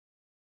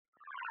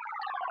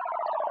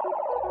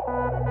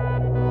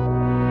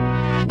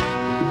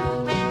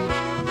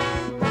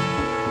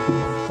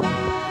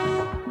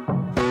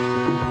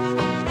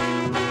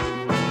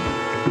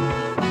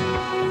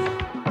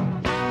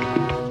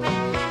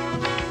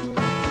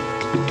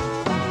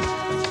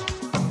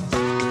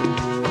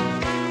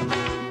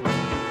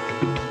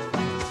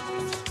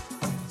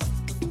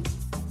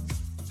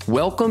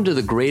Welcome to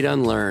The Great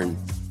Unlearn.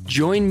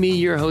 Join me,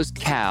 your host,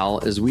 Cal,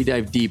 as we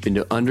dive deep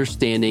into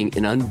understanding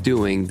and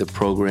undoing the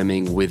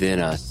programming within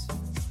us.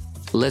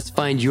 Let's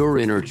find your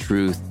inner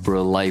truth for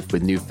a life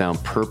with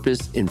newfound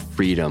purpose and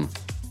freedom.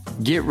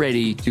 Get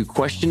ready to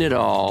question it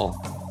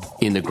all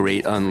in The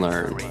Great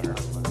Unlearn.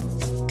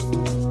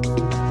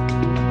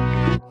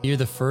 You're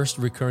the first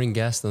recurring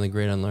guest on The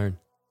Great Unlearn.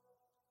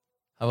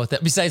 How about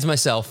that? Besides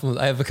myself,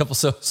 I have a couple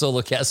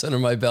solo casts under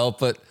my belt,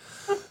 but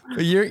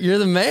you're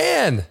the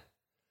man.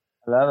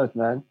 I love it,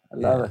 man. I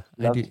love it.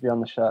 Love to be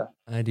on the show.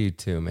 I do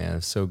too, man.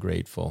 I'm so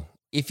grateful.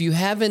 If you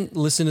haven't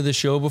listened to the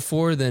show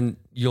before, then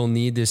you'll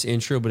need this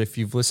intro. But if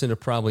you've listened to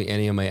probably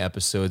any of my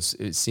episodes,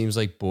 it seems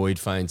like Boyd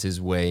finds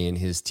his way in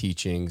his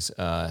teachings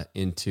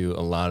into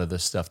a lot of the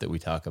stuff that we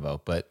talk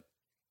about. But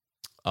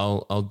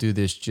I'll do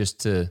this just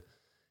to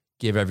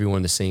give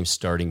everyone the same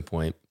starting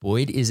point.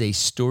 Boyd is a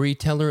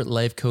storyteller,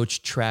 life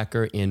coach,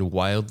 tracker, and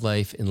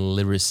wildlife and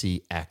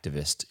literacy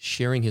activist,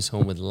 sharing his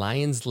home with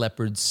lions,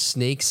 leopards,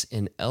 snakes,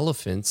 and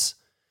elephants.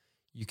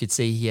 You could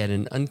say he had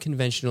an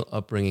unconventional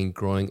upbringing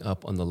growing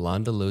up on the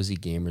Londolozi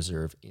Game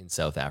Reserve in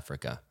South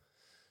Africa,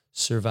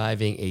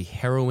 surviving a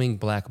harrowing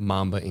black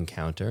mamba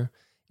encounter,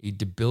 a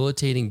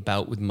debilitating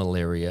bout with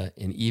malaria,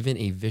 and even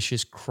a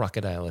vicious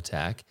crocodile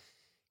attack.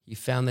 He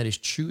found that his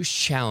truest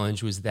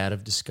challenge was that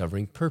of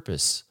discovering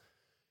purpose.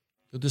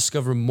 You'll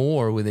discover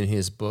more within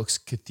his books,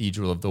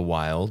 Cathedral of the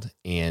Wild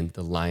and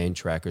The Lion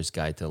Tracker's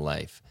Guide to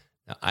Life.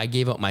 Now, I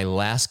gave out my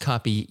last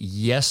copy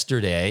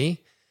yesterday,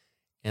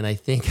 and I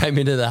think I'm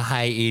into the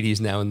high 80s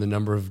now in the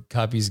number of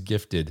copies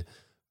gifted.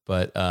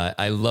 But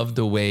I love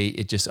the way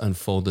it just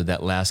unfolded.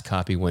 That last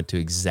copy went to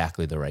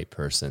exactly the right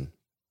person.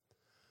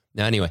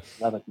 Now, anyway,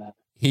 love it, man.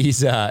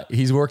 He's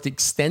worked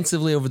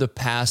extensively over the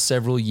past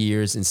several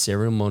years in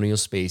ceremonial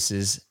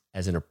spaces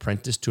as an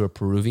apprentice to a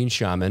Peruvian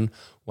shaman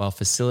while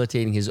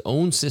facilitating his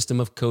own system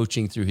of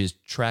coaching through his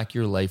Track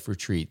Your Life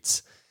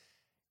retreats.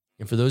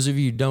 And for those of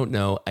you who don't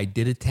know, I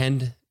did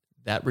attend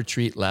that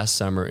retreat last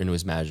summer and it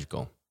was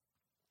magical.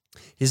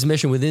 His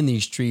mission within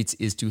these retreats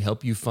is to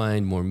help you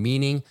find more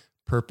meaning,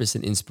 purpose,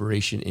 and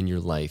inspiration in your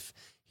life.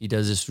 He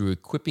does this through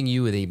equipping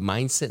you with a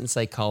mindset and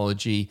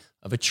psychology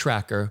of a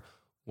tracker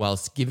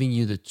whilst giving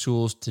you the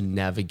tools to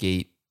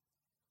navigate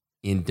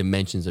in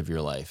dimensions of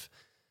your life.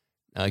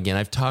 Now, again,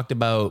 I've talked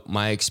about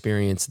my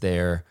experience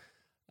there.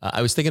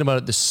 I was thinking about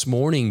it this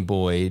morning,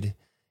 Boyd,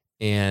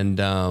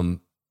 and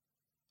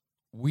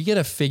we got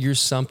to figure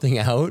something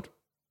out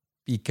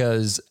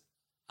because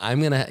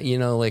I'm going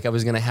to, I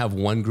was going to have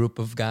one group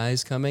of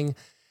guys coming.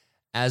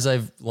 As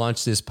I've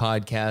launched this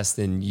podcast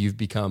and you've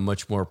become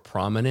much more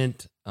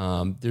prominent,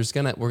 we're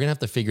going to have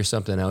to figure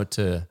something out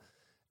to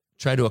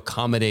try to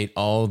accommodate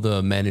all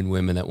the men and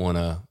women that want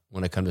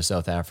to come to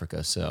South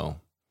Well, So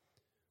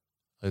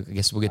I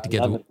guess we'll get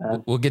together.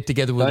 We'll get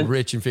together with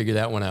Rich and figure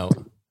that one out.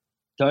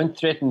 Don't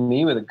threaten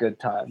me with a good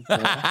time.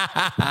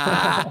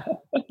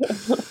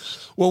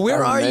 Well,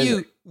 where are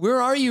you? Where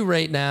are you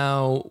right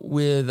now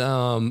with,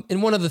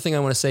 and one other thing I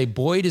want to say,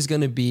 Boyd is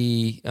going to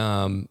be,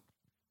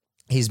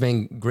 he's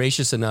been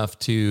gracious enough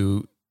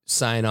to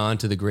sign on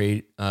to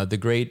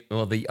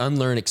the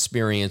Unlearn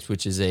Experience,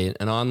 which is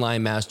an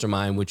online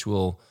mastermind, which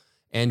will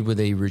end with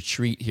a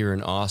retreat here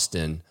in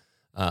Austin.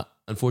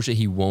 Unfortunately,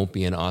 he won't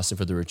be in Austin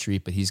for the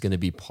retreat, but he's going to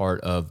be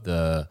part of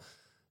the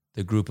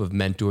group of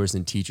mentors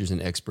and teachers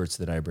and experts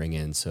that I bring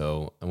in.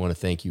 So I want to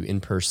thank you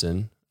in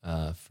person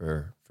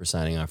for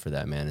signing on for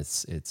that, man.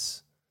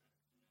 It's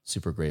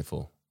super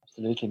grateful.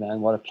 Absolutely, man.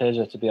 What a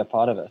pleasure to be a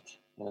part of it.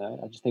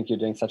 I just think you're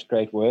doing such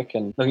great work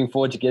and looking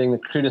forward to getting the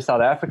crew to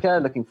South Africa,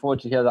 looking forward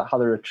to hear how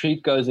the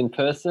retreat goes in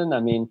person. I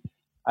mean,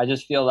 I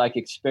just feel like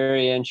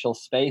experiential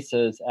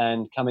spaces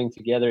and coming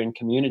together in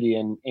community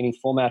in any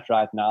format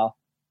right now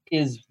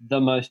is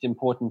the most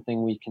important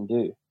thing we can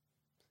do.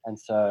 And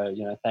so,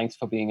 thanks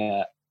for being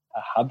a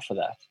hub for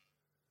that.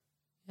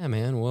 Yeah,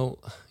 man. Well,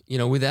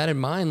 with that in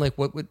mind,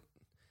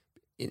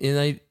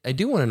 and I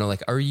do want to know,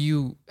 are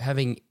you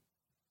having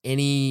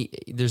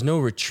there's no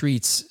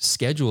retreats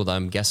scheduled,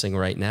 I'm guessing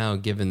right now,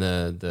 given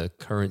the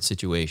current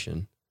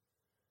situation?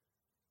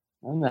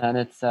 Oh man,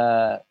 it's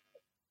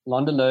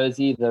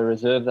Londolozi, the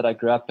reserve that I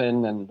grew up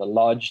in, and the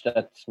lodge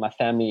that my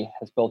family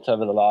has built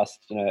over the last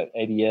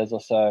 80 years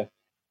or so.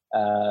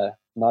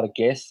 Not a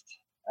guest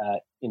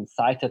in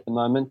sight at the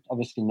moment.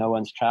 Obviously, no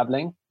one's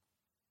traveling,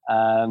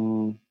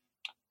 and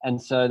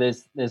so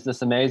there's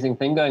this amazing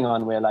thing going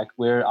on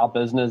where our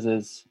business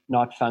is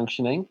not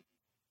functioning,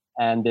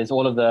 and there's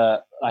all of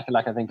the like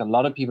I think a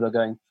lot of people are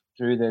going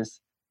through.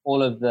 There's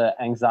all of the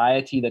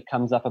anxiety that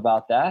comes up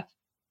about that,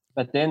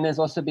 but then there's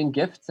also been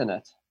gifts in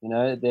it.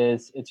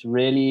 It's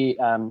really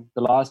over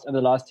the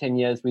last 10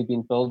 years we've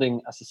been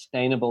building a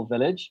sustainable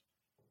village,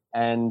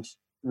 and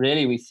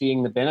really we're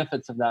seeing the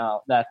benefits of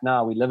that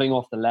now. We're living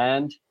off the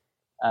land.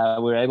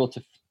 We're able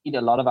to feed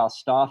a lot of our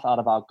staff out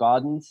of our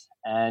gardens,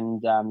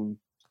 and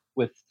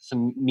with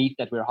some meat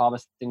that we're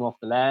harvesting off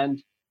the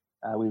land.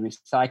 We're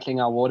recycling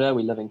our water.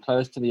 We're living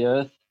close to the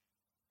earth,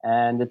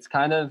 and it's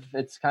kind of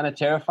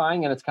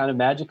terrifying and it's kind of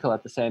magical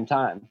at the same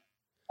time.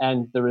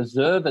 And the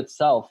reserve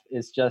itself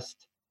is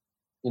just,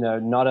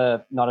 not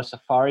a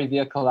safari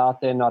vehicle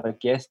out there, not a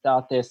guest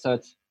out there. So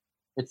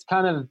it's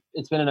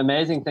been an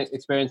amazing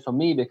experience for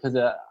me, because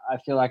I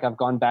feel like I've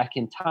gone back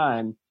in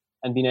time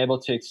and been able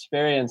to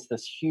experience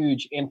this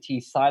huge, empty,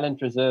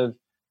 silent reserve,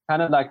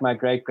 kind of like my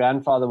great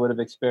grandfather would have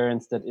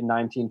experienced it in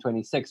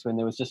 1926 when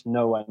there was just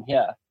no one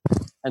here.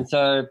 And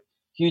so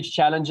huge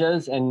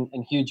challenges and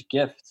huge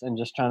gifts, and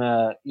just trying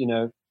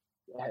to,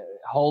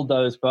 hold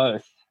those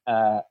both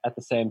at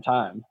the same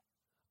time.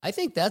 I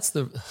think that's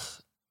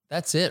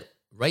it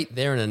right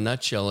there in a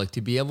nutshell. Like,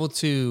 to be able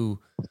to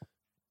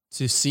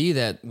see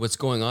that what's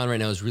going on right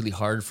now is really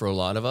hard for a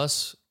lot of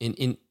us,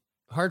 in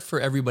hard for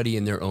everybody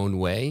in their own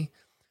way.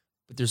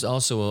 But there's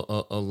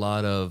also a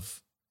lot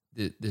of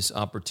this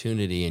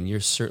opportunity, and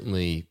you're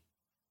certainly,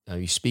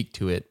 you speak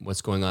to it,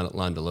 what's going on at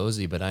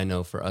Londolozi, but I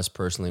know for us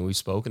personally, we've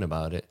spoken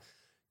about it,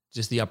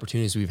 just the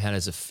opportunities we've had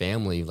as a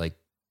family, like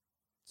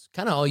it's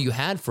kind of all you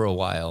had for a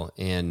while,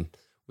 and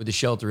with the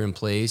shelter in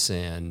place,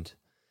 and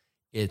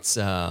it's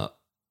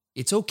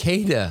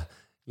okay to,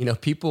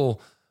 people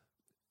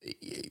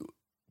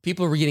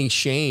were getting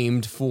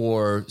shamed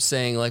for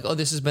saying like, oh,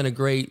 this has been a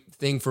great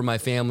thing for my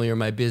family or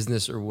my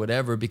business or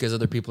whatever, because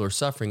other people are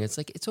suffering. It's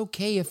like, it's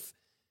okay if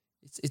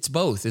it's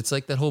both. It's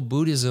like that whole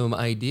Buddhism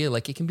idea.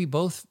 Like, it can be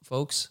both,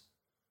 folks.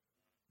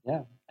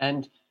 Yeah.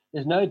 And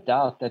there's no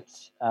doubt that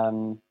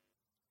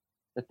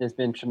there's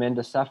been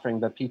tremendous suffering,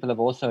 but people have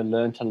also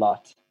learned a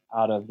lot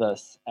out of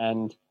this.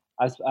 And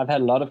I've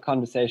had a lot of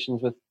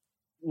conversations with,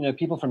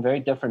 people from very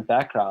different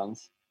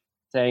backgrounds,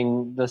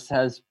 saying this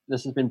has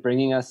been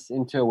bringing us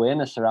into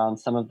awareness around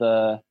some of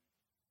the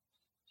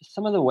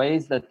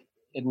ways that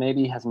it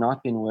maybe has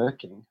not been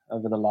working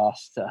over the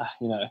last,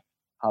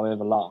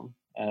 however long.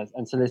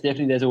 And so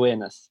there's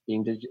awareness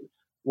being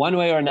one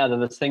way or another.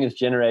 This thing is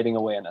generating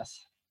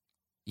awareness.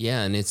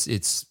 Yeah, and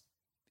it's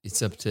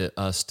up to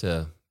us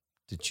to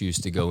choose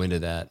to go into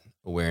that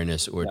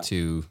awareness, or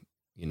to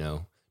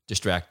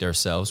distract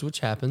ourselves, which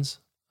happens.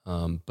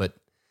 But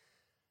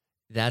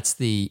that's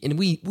and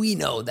we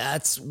know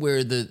that's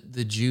where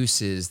the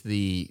juice is,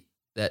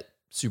 that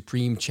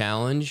supreme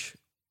challenge,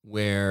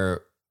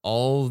 where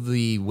all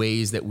the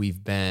ways that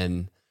we've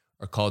been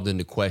are called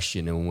into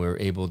question, and we're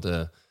able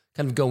to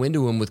kind of go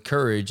into them with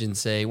courage and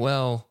say,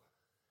 well,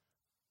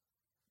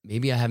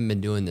 maybe I haven't been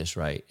doing this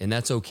right, and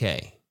that's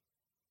okay.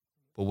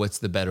 But what's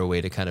the better way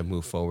to kind of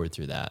move forward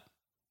through that?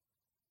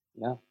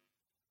 Yeah.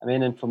 I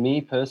mean, and for me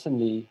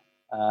personally,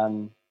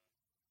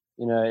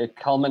 it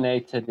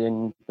culminated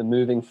in the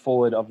moving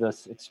forward of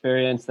this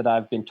experience that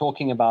I've been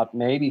talking about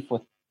maybe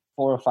for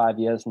 4 or 5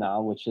 years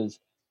now, which is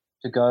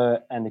to go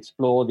and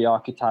explore the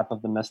archetype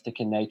of the mystic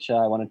in nature.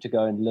 I wanted to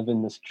go and live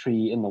in this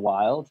tree in the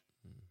wild.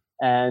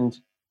 And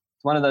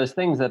it's one of those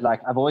things that,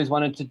 like, I've always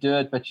wanted to do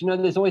it, but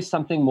there's always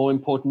something more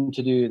important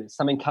to do. There's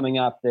something coming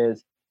up.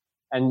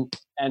 And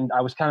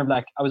I was kind of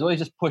like, I was always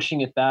just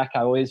pushing it back. I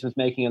always was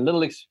making a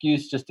little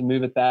excuse just to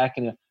move it back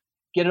and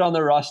get it on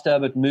the roster,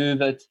 but move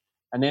it.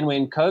 And then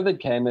when COVID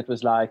came,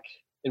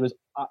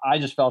 I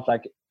just felt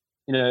like,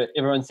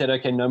 everyone said,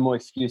 okay, no more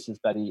excuses,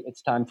 buddy.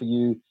 It's time for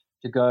you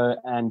to go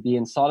and be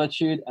in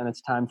solitude, and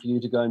it's time for you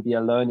to go and be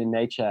alone in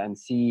nature and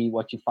see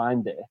what you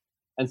find there.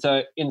 And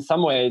so in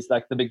some ways,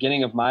 like, the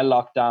beginning of my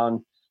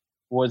lockdown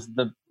was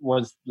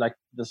like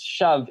this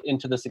shove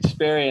into this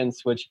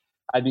experience, which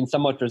I'd been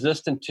somewhat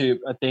resistant to,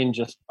 but then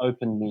just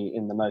opened me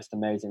in the most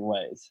amazing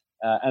ways.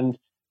 And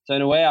so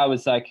in a way, I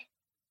was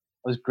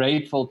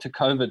grateful to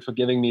COVID for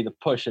giving me the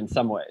push in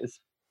some ways.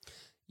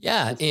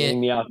 Yeah. Getting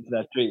me out into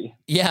that tree.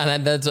 Yeah.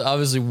 And that's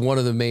obviously one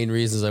of the main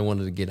reasons I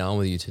wanted to get on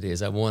with you today,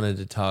 is I wanted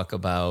to talk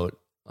about,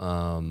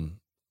 on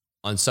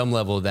some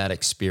level, that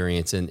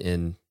experience.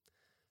 And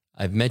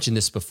I've mentioned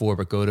this before,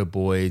 but go to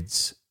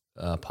Boyd's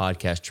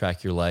podcast,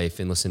 Track Your Life,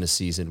 and listen to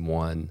season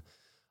 1.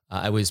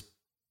 I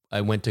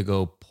went to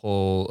go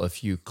pull a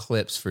few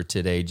clips for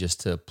today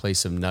just to play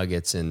some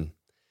nuggets, and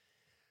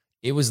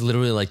it was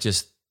literally like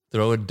just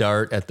throw a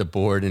dart at the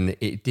board, and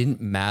it didn't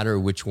matter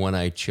which one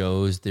I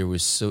chose. It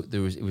was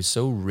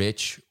so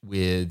rich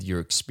with your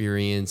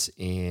experience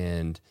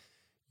and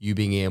you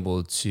being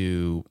able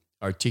to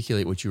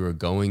articulate what you were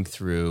going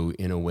through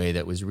in a way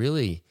that was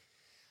really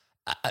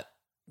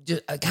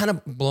I kind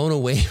of blown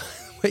away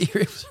by what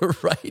you're able to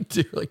write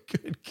to. Like,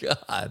 good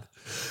God.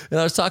 And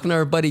I was talking to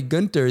our buddy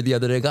Gunter the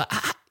other day.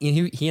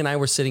 And he and I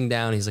were sitting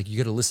down. He's like, you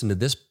got to listen to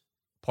this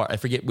part. I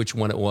forget which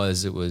one it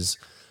was. It was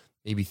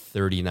maybe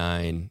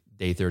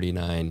day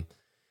 39.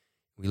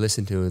 We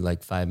listened to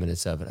like 5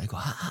 minutes of it. I go,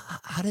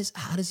 how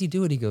does he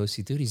do it? He goes,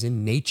 see, dude, he's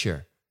in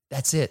nature.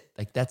 That's it.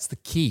 Like, that's the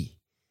key.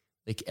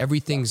 Like,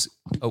 everything's,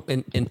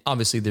 and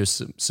obviously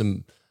there's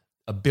some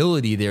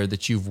ability there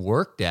that you've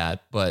worked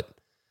at, but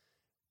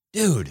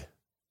dude.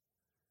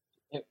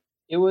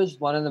 it was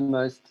one of the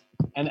most,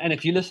 and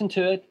if you listen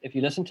to it, if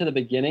you listen to the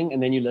beginning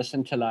and then you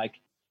listen to like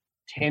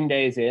 10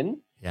 days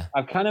in, Yeah.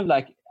 I've kind of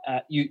like,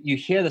 you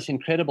hear this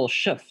incredible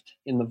shift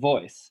in the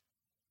voice.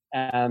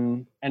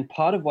 And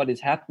part of what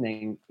is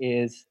happening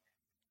is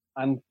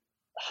I'm,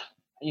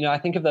 I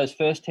think of those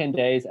first 10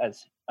 days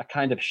as a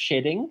kind of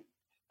shedding.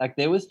 Like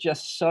there was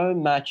just so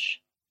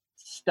much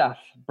stuff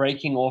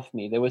breaking off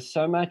me. There was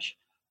so much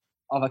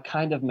of a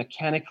kind of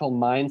mechanical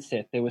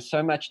mindset. There was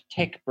so much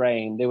tech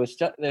brain. It was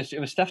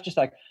stuff just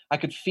like I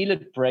could feel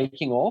it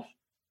breaking off.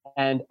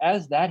 And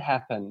as that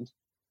happened,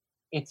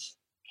 it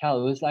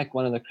was like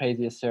one of the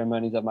craziest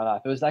ceremonies of my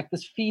life. It was like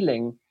this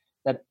feeling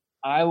that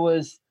I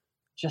was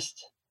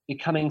just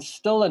becoming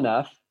still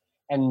enough,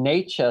 and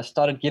nature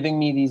started giving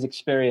me these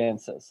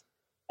experiences.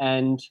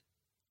 And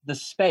the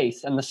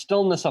space and the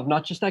stillness of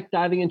not just like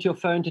diving into your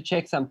phone to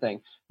check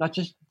something, not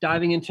just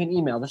diving into an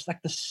email. This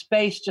like the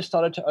space just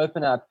started to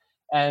open up,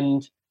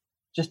 and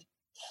just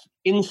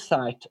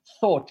insight,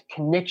 thought,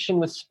 connection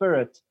with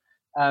spirit,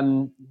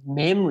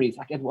 memories.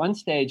 Like at one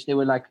stage, there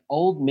were like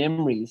old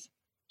memories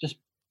just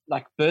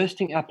like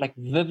bursting up, like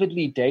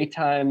vividly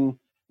daytime.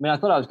 I mean, I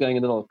thought I was going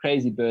a little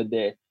crazy bird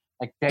there,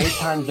 like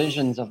daytime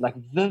visions of like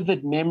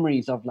vivid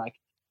memories of like,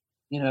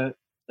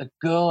 the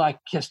girl I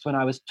kissed when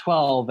I was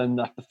 12, and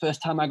like the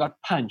first time I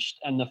got punched,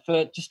 and the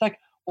first, just like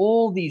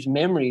all these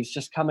memories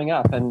just coming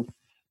up. And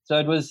so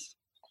it was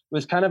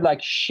kind of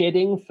like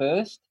shedding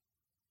first.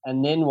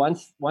 And then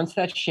once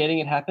that shedding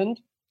had happened,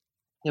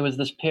 there was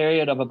this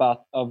period of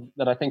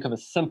that I think of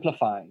as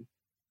simplifying.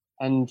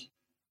 And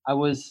I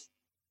was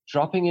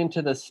dropping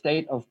into the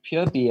state of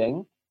pure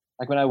being.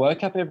 Like when I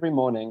woke up every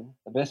morning,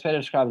 the best way to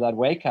describe it, I'd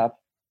wake up,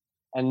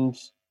 and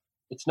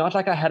it's not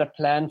like I had a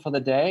plan for the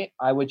day.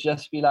 I would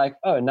just be like,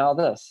 oh, now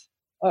this,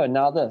 oh,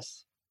 now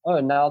this, oh,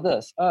 now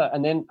this. Oh,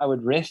 and then I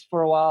would rest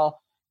for a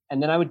while.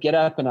 And then I would get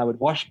up and I would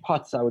wash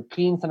pots. I would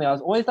clean something. I was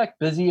always like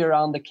busy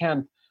around the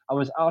camp. I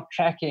was out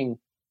tracking,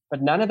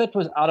 but none of it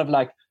was out of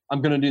like,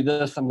 I'm going to do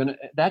this.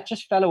 That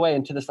just fell away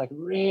into this like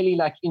really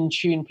like in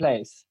tune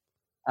place.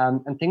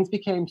 And things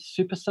became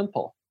super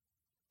simple.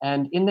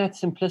 And in that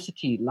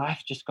simplicity,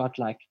 life just got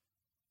like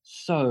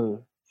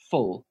so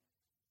full.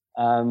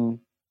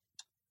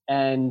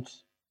 And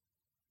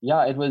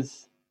yeah, it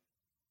was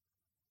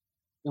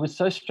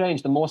so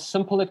strange. The more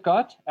simple it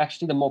got,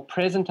 actually, the more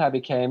present I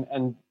became,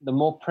 and the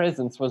more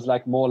presence was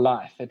like more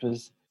life. I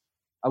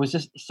was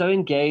just so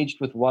engaged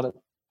with the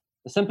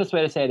simplest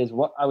way to say it is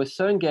I was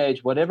so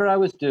engaged, whatever I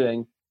was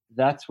doing,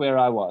 that's where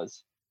I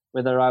was.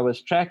 Whether I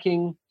was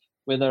tracking,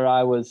 whether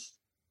I was,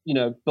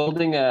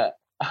 building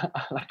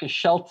like a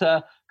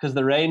shelter because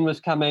the rain was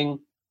coming,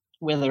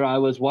 whether I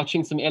was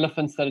watching some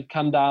elephants that had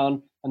come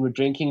down and were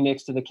drinking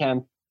next to the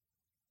camp,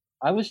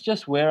 I was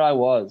just where I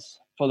was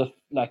for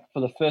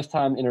the first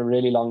time in a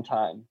really long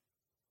time.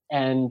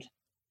 And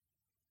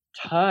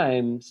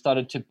time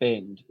started to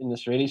bend in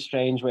this really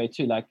strange way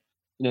too. Like,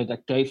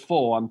 like day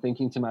 4, I'm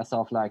thinking to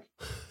myself, like,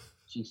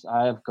 geez,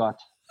 I have got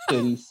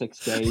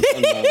 36 days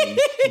alone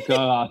to go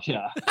out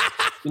here.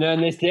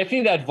 And there's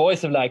definitely that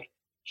voice of like,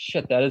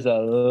 shit, that is a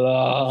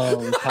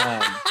long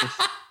time.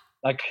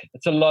 Like,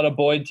 it's a lot of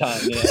Boyd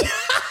time,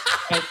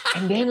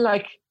 and then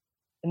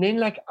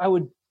I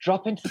would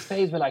drop into the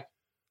phase where like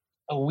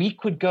a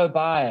week would go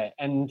by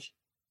and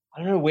I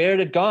don't know where it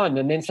had gone.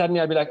 And then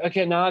suddenly I'd be like,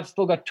 okay, now I've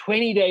still got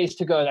 20 days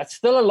to go. That's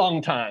still a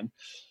long time.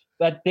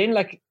 But then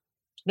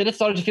it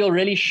started to feel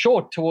really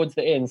short towards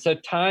the end. So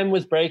time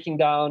was breaking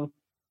down.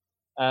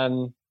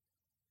 And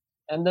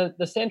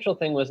the central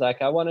thing was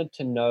like, I wanted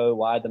to know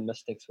why the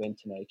mystics went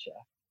to nature.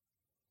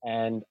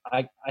 And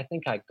I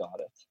think I got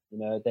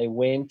it. They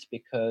went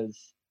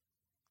because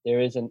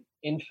there is an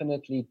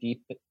infinitely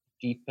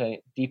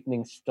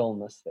deepening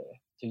stillness there.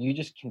 So you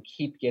just can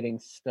keep getting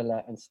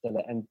stiller and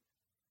stiller. And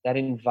that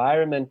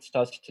environment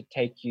starts to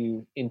take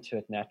you into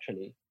it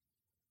naturally.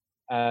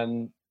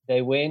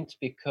 They went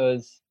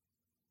because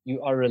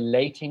you are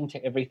relating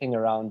to everything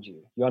around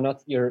you.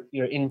 You're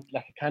in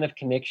like a kind of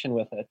connection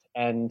with it.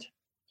 And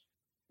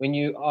when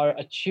you are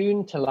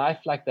attuned to life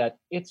like that,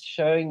 it's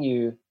showing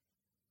you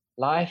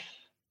life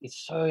is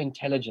so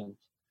intelligent.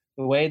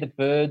 The way the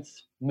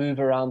birds move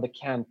around the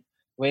camp,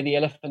 the way the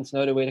elephants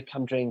know where to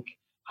come drink,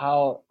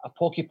 how a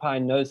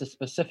porcupine knows a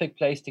specific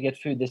place to get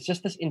food. There's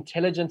just this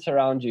intelligence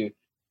around you.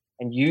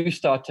 And you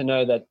start to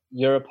know that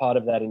you're a part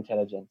of that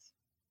intelligence.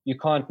 You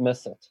can't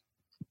miss it.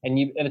 And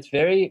it's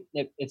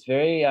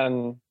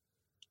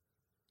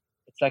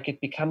like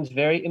it becomes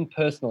very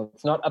impersonal.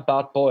 It's not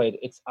about Boyd.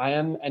 I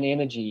am an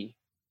energy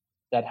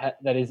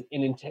that is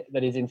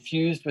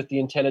infused with the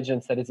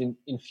intelligence that is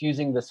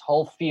infusing this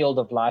whole field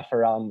of life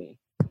around me.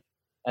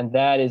 And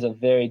that is a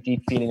very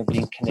deep feeling of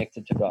being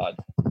connected to God.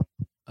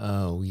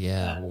 Oh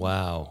yeah.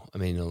 Wow. I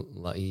mean,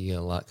 you got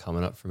a lot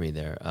coming up for me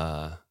there.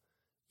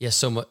 Yeah.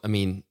 So much, I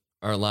mean,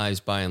 our lives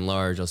by and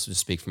large, I'll just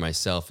speak for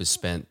myself, is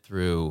spent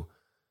through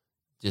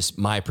just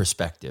my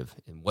perspective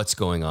and what's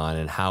going on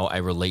and how I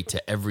relate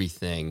to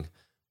everything,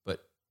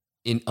 but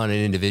on an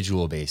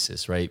individual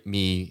basis, right?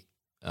 Me,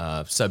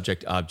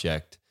 subject,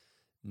 object,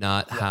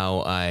 not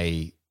how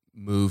I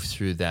move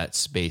through that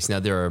space. Now,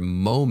 there are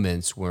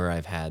moments where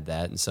I've had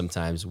that, and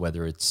sometimes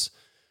whether it's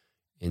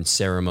in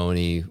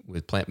ceremony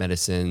with plant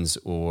medicines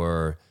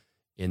or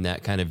in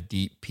that kind of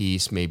deep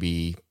peace,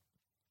 maybe,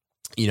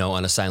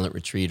 on a silent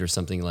retreat or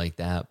something like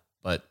that.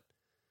 But,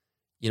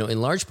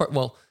 in large part,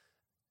 well,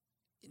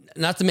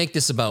 not to make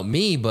this about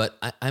me, but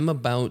I'm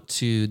about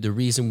to, the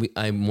reason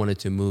I wanted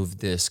to move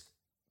this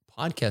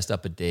podcast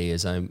up a day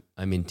is I'm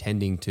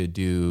intending to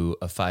do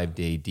a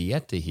 5-day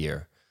dieta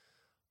here.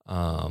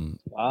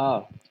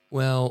 Wow.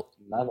 Well,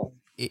 love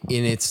it.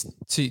 And it's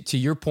to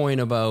your point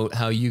about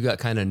how you got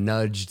kind of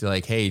nudged,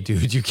 like, hey,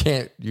 dude, you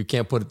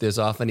can't put this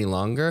off any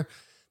longer.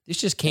 This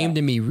just came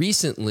to me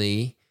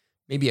recently,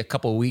 maybe a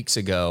couple of weeks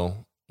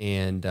ago.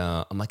 And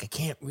I'm like, I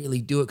can't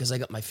really do it because I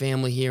got my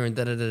family here and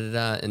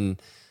da-da-da-da-da.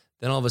 And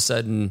then all of a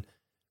sudden,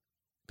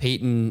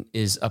 Peyton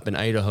is up in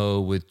Idaho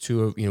with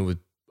with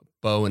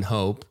Bo and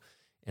Hope.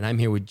 And I'm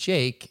here with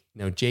Jake.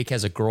 Now, Jake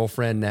has a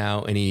girlfriend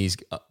now, and he's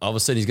all of a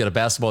sudden he's got a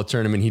basketball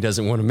tournament he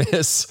doesn't want to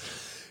miss.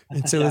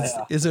 And so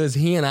it's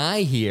he and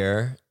I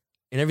here,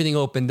 and everything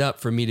opened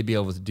up for me to be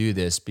able to do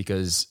this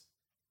because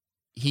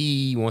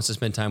he wants to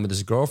spend time with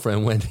his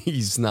girlfriend when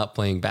he's not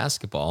playing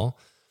basketball.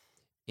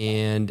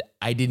 And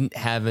I didn't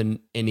have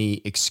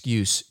any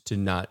excuse to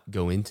not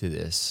go into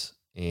this.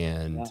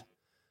 And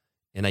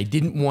I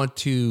didn't want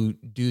to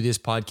do this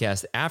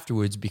podcast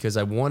afterwards because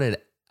I wanted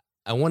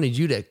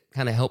you to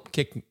kind of help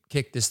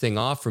kick this thing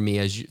off for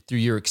me through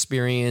your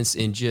experience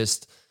and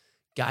just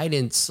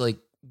guidance. Like,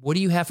 what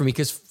do you have for me?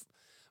 Because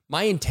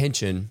my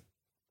intention,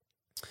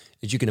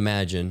 as you can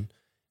imagine,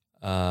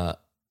 I'm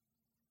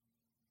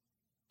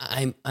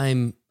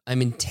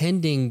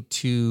intending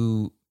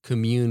to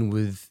commune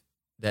with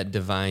that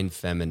divine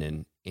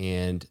feminine,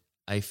 and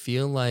I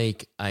feel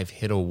like I've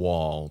hit a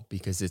wall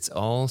because it's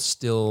all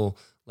still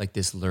like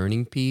this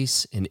learning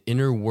piece and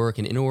inner work,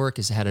 and inner work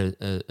has had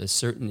a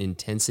certain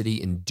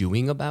intensity in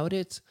doing about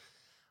it.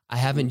 I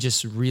haven't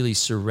just really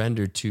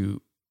surrendered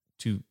to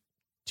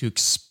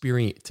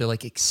experience, to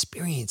like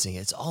experiencing it.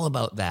 It's all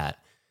about that.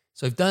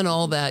 So I've done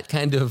all that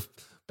kind of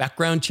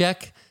background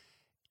check,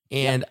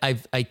 and I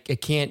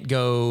can't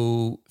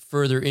go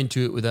further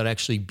into it without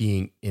actually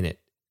being in it.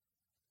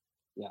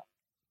 Yeah.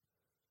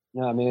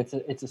 No, I mean, it's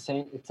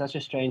such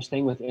a strange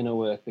thing with inner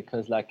work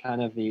because like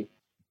kind of the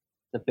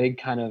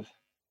big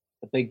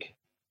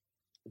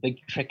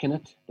trick in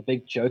it, the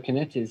big joke in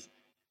it is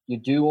you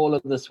do all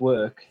of this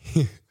work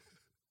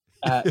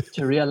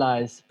to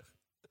realize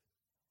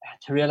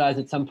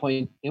at some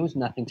point there was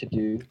nothing to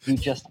do. You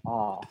just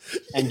are,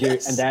 and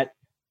the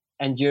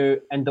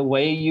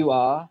way you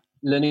are,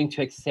 learning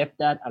to accept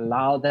that,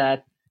 allow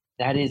that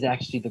is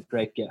actually the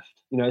great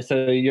gift. So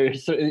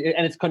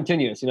and it's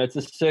continuous. It's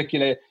a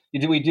circular.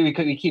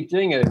 We keep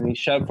doing it, and we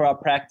show up for our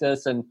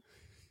practice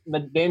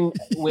but then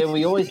where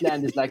we always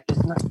land is like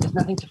there's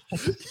nothing to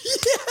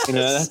fix.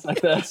 Yes,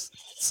 that's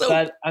like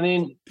but I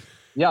mean,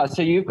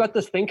 so you've got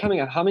this thing coming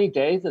up. How many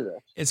days is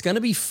it? It's going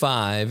to be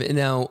 5. And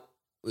now,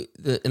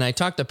 and I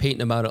talked to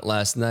Peyton about it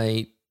last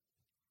night.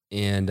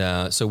 And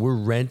so we're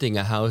renting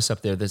a house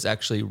up there that's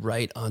actually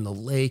right on the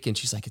lake. And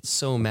she's like, it's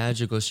so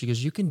magical. She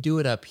goes, you can do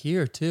it up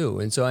here too.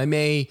 And so I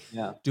may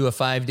do a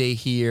 5-day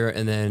here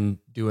and then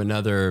do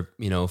another,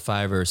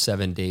 5 or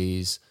 7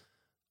 days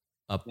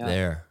up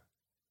there.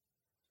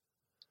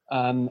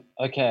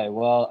 Okay.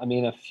 Well, I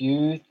mean, a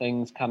few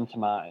things come to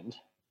mind.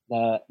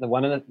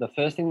 The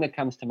first thing that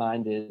comes to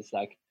mind is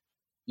like,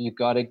 you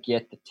got to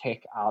get the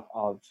tech out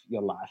of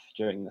your life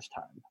during this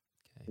time.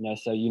 Okay.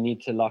 So you need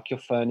to lock your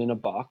phone in a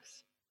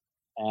box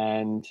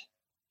and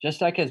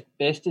just like as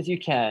best as you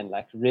can,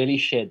 like really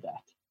shed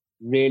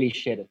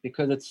it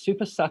because it's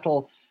super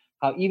subtle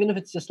how even if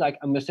it's just like,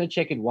 I'm just going to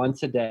check it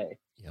once a day,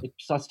 it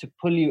starts to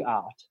pull you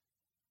out.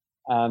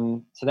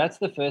 So that's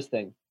the first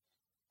thing.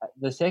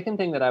 The second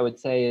thing that I would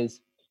say is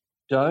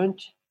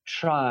don't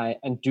try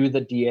and do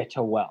the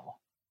dieta well.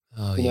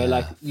 Oh,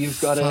 like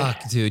you've got to,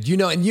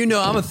 dude,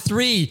 I'm a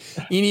 3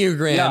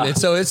 Enneagram. And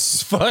so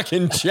it's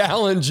fucking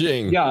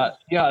challenging. Yeah.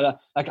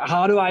 Like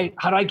how do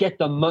I get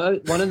the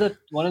most, one of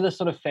the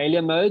sort of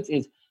failure modes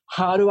is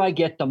how do I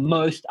get the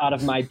most out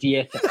of my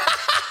dieta?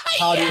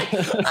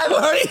 I've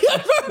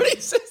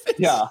already said this.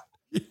 Yeah.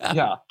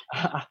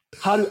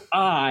 How do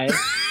I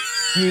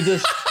do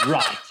this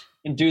right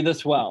and do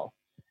this well?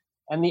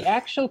 And the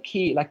actual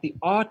key, like the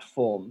art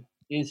form,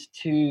 is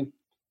to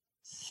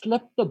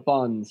slip the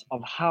bonds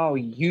of how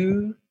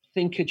you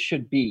think it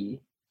should be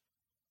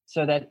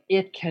so that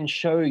it can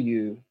show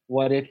you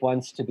what it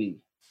wants to be.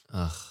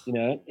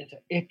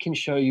 It can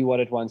show you what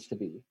it wants to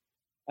be.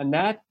 And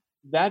that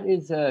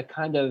is a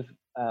kind of,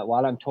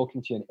 while I'm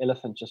talking to you, an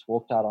elephant just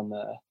walked out on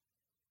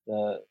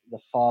the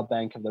far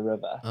bank of the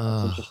river.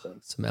 That's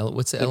interesting.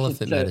 What's the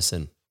elephant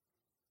medicine?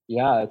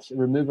 It's a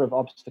remover of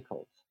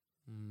obstacles.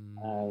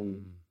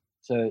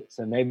 So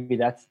maybe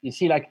that's, you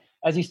see, like,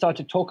 as you start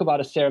to talk about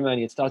a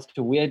ceremony, it starts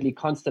to weirdly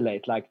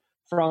constellate, like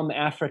from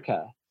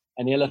Africa,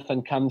 an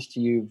elephant comes to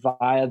you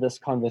via this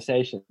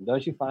conversation.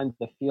 Don't you find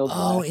the field?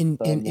 Oh,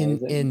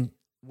 and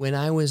when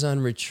I was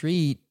on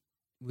retreat,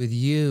 with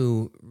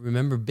you,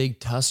 remember Big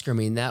Tusker? I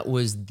mean, that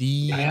was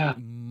the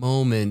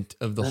moment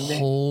of the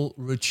whole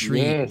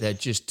retreat that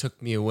just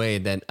took me away.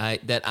 That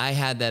I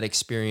had that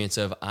experience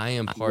of, I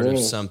am part of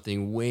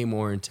something way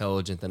more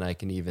intelligent than I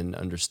can even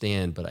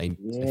understand, but I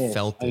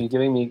felt it. Are you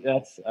giving me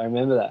I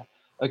remember that.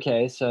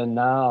 Okay, so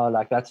now,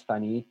 like, that's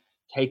funny.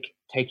 Take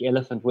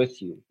elephant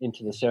with you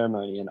into the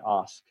ceremony and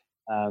ask.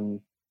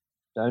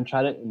 Don't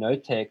try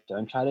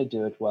to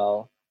do it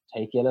well.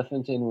 Take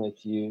elephant in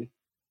with you.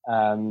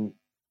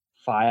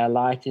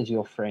 Firelight is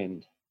your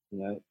friend.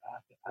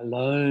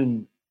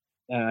 Alone.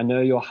 I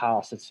know your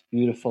house. It's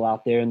beautiful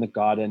out there in the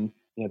garden.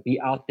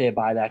 Be out there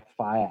by that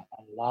fire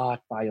a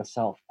lot by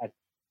yourself.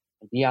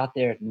 Be out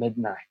there at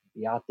midnight.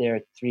 Be out there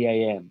at 3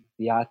 a.m.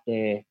 Be out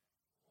there,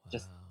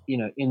 just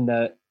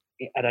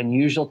at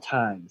unusual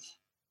times.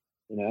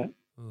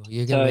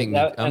 You're gonna make me.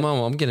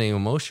 I'm getting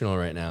emotional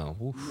right now.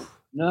 Oof.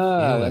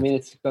 No, I mean,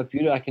 it's got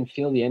beauty. I can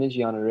feel the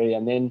energy on it already.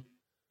 And then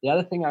the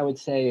other thing I would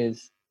say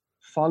is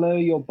follow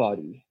your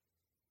body,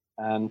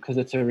 because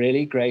it's a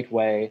really great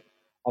way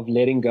of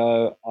letting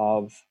go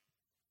of,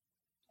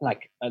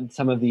 like,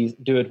 some of these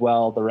do it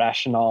well, the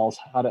rationales,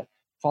 how to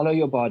follow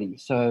your body.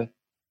 So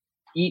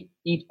eat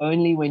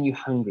only when you're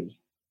hungry.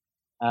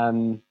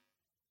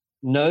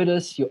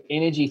 Notice your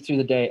energy through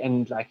the day.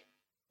 And, like,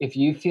 if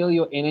you feel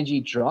your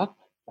energy drop,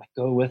 like,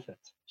 go with it.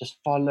 Just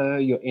follow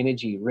your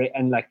energy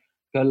and, like,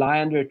 go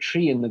lie under a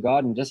tree in the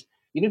garden. Just,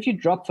 even if you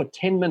drop for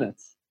 10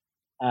 minutes,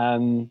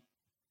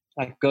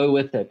 like, go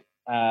with it.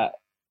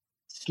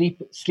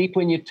 Sleep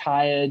when you're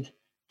tired.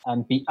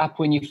 Be up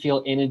when you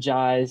feel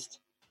energized.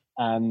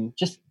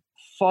 Just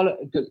follow.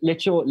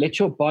 Let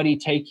your body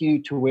take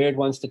you to where it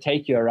wants to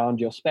take you around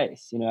your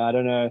space. I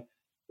don't know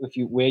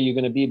where you're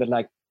going to be, but,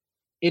 like,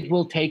 it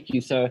will take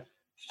you. So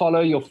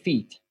follow your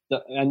feet.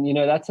 And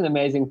that's an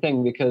amazing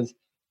thing, because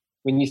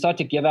when you start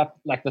to give up,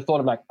 like, the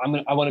thought of, like,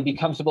 I want to be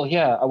comfortable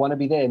here, I want to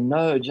be there.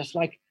 No, just,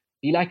 like,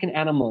 be like an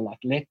animal.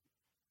 Like,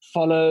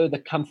 follow the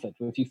comfort.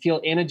 If you feel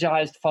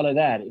energized, follow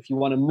that. If you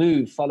want to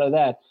move, follow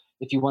that.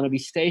 If you want to be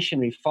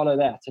stationary, follow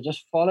that. So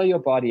just follow your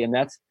body. And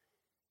that's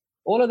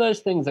all of those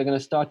things are going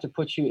to start to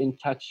put you in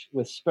touch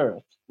with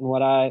spirit. And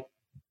what I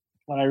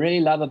really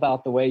love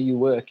about the way you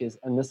work is,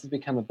 and this has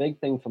become a big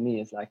thing for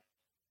me, is, like,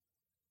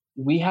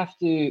 we have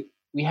to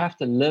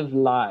live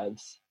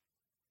lives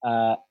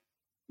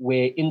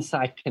where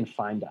insight can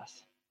find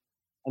us.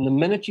 And the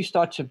minute you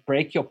start to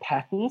break your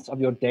patterns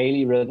of your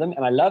daily rhythm,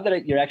 and I love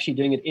that you're actually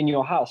doing it in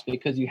your house,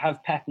 because you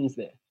have patterns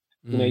there.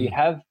 You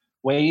have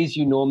ways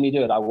you normally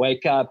do it. I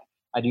wake up,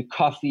 I do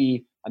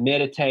coffee, I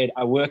meditate,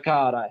 I work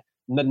out.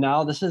 But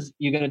now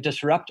you're going to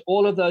disrupt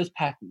all of those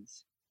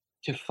patterns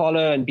to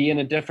follow and be in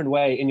a different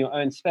way in your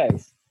own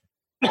space.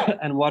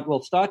 And what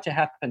will start to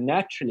happen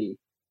naturally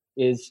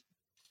is,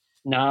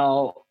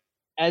 now,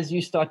 as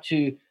you start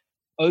to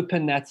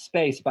open that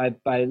space by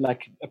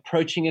like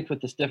approaching it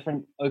with this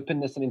different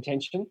openness and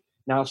intention,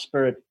 now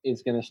spirit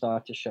is going to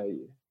start to show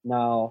you.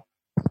 Now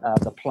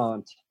the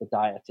plant, the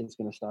diet is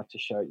going to start to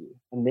show you.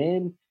 And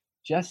then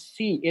just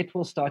see, it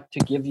will start to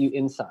give you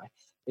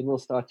insights. It will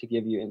start to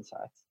give you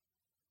insights.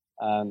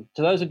 So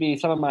those would be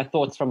some of my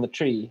thoughts from the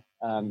tree.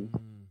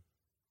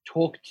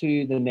 Talk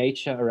to the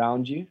nature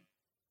around you.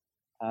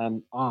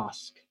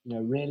 Ask,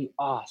 really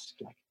ask.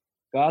 Like,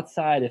 go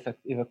outside if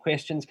a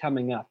question's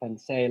coming up,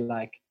 and say,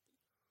 like,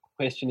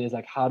 question is,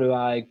 like, how do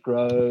I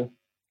grow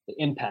the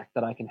impact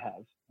that I can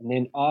have? And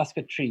then ask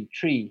a tree,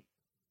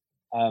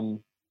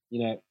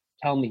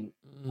 tell me.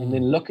 And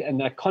then look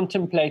and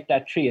contemplate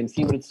that tree and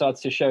see what it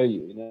starts to show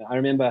you. I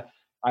remember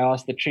I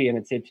asked the tree, and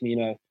it said to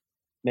me,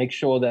 make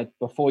sure that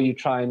before you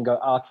try and go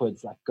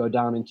outwards, like, go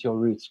down into your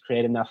roots,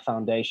 create enough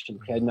foundation,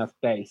 create enough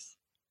base.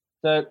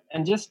 So,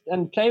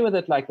 and play with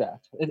it like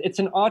that. It's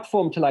an art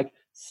form to, like,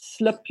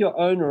 slip your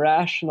own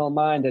rational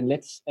mind and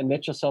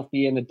let yourself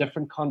be in a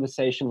different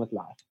conversation with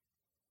life.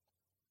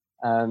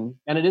 And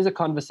it is a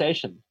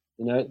conversation.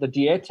 The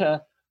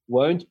dieta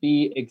won't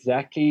be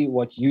exactly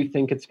what you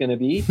think it's going to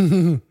be,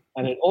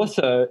 and it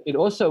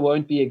also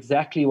won't be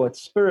exactly what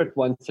spirit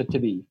wants it to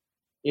be.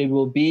 It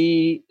will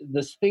be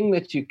this thing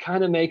that you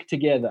kind of make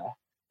together,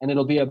 and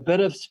it'll be a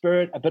bit of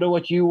spirit, a bit of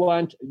what you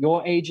want,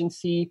 your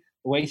agency,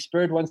 the way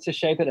spirit wants to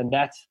shape it, and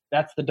that's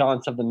the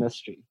dance of the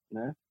mystery.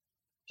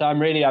 So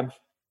I'm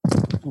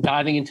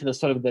diving into the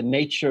sort of the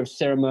nature of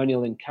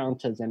ceremonial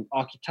encounters and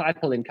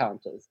archetypal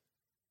encounters.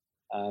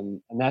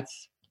 And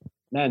that's,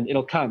 man,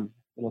 it'll come.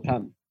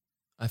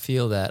 I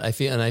feel that. I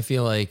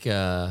feel like,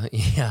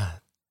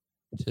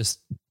 just,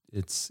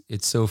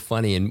 it's so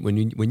funny. And when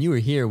you were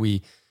here,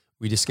 we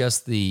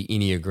discussed the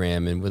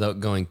Enneagram, and without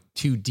going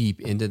too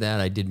deep into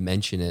that, I did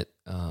mention it.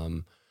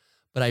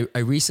 But I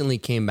recently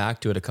came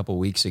back to it a couple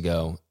weeks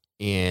ago,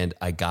 and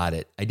I got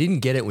it. I didn't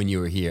get it when you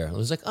were here. I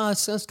was like, oh, it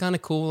sounds kind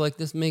of cool. Like,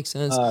 this makes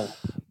sense.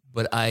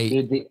 But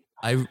I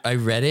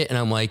read it, and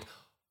I'm like,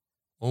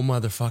 oh,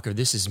 motherfucker,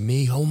 this is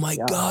me. Oh my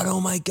God.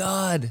 Oh my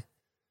God.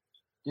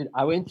 Dude,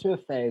 I went through a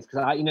phase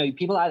because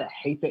people either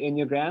hate the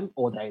Enneagram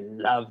or they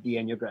love the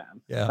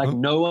Enneagram. Yeah. Like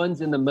no one's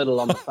in the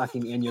middle on the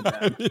fucking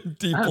Enneagram. I'm in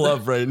deep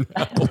love right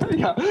now.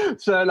 Yeah.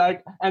 So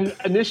like, and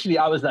initially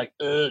I was like,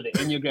 the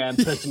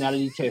Enneagram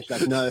personality test.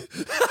 Like, no.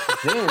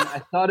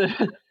 But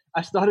then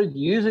I started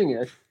using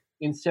it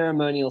in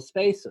ceremonial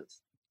spaces.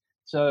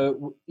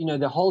 So,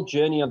 the whole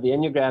journey of the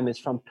Enneagram is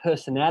from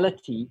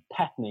personality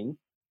patterning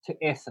to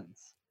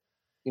essence.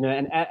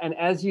 And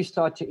as you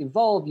start to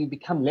evolve, you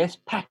become less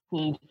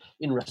patterned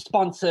in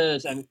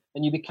responses and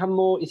you become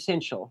more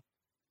essential.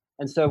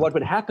 And so what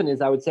would happen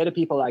is I would say to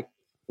people like,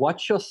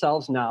 watch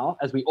yourselves now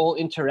as we all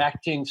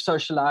interacting,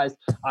 socialized.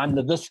 I'm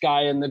this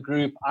guy in the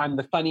group. I'm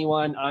the funny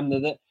one.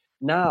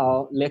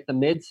 Now let the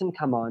medicine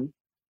come on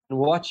and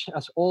watch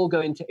us all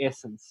go into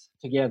essence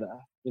together.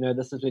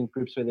 This is in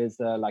groups where there's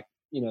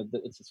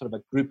it's a sort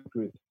of a group.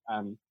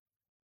 And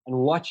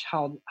watch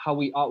how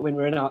we are when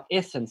we're in our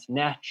essence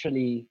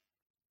naturally.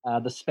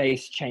 The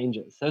space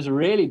changes. So it's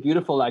really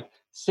beautiful. Like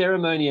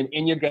ceremony and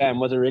Enneagram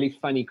was a really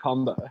funny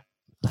combo.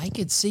 I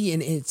could see,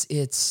 and it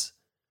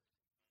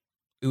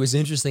was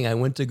interesting. I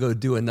went to go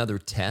do another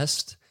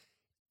test,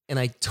 and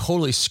I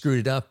totally screwed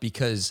it up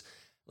because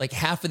like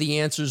half of the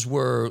answers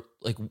were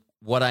like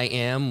what I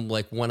am,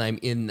 like when I'm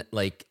in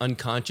like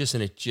unconscious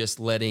and it's just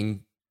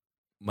letting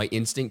my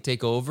instinct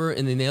take over,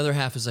 and then the other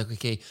half is like,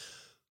 okay,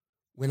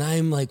 when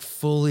I'm like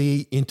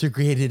fully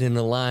integrated and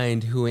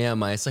aligned, who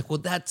am I? It's like, well,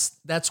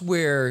 that's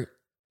where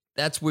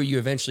you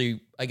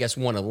eventually, I guess,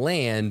 want to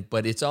land,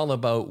 but it's all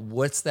about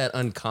what's that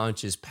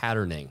unconscious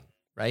patterning,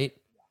 right?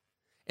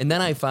 And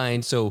then I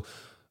find, so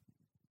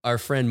our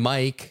friend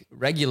Mike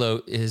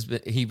Regulo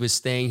he was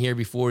staying here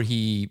before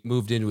he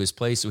moved into his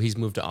place. So he's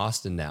moved to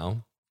Austin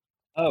now.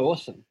 Oh,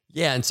 awesome.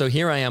 Yeah. And so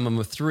here I am, I'm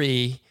a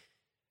 3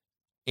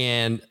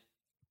 and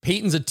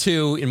Peyton's a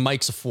 2 and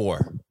Mike's a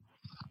 4.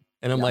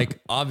 And I'm like,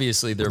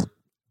 obviously they're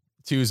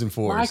 2s and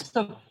 4s. Mike's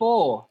a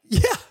 4.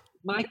 Yeah.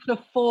 Mike's a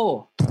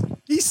 4.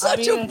 He's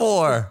such a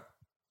 4.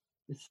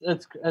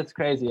 It's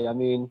crazy. I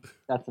mean,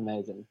 that's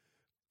amazing.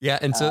 Yeah.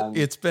 And so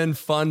it's been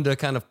fun to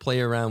kind of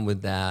play around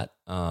with that.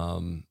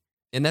 And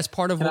that's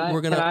part of what we're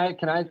going to.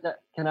 Can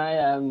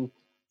I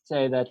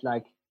say that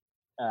like,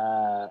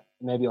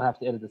 maybe you'll have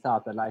to edit this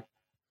out, but like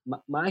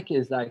Mike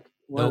is like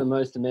one of the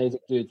most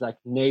amazing dudes, like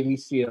Navy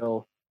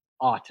SEAL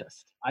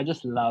artist. I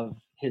just love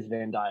his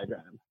Venn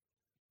diagram.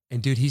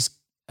 And dude, he's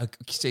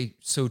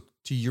so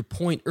to your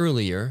point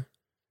earlier,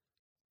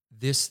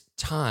 this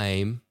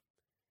time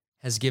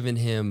has given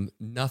him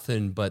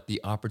nothing but the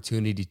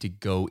opportunity to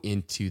go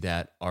into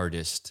that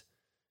artist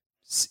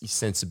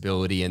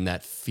sensibility and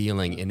that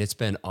feeling. And it's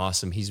been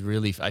awesome. He's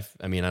really,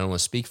 I mean, I don't want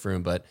to speak for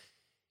him, but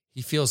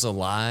he feels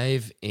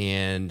alive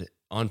and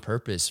on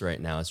purpose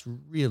right now. It's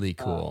really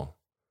cool.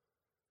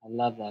 I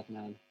love that,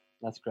 man.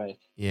 That's great.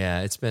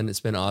 Yeah. It's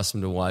been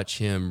awesome to watch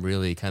him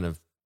really kind of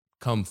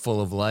come full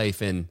of life.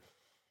 And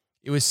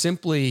it was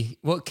simply,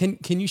 well,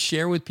 can you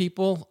share with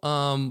people,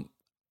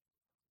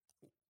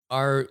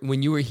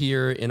 when you were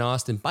here in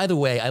Austin? By the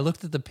way, I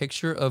looked at the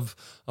picture of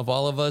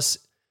all of us.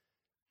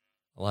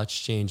 A lot's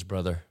changed,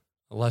 brother.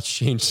 A lot's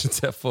changed since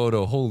that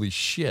photo. Holy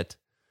shit.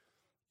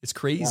 It's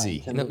crazy.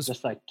 Yeah, and it was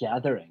just like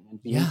gathering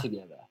and being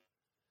together.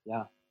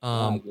 Yeah.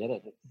 I get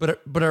it.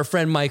 But our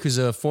friend Mike, who's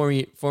a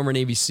former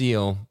Navy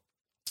SEAL,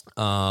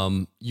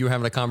 you were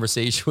having a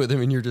conversation with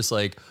him and you're just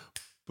like,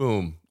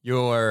 boom,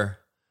 you're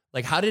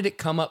like, how did it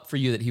come up for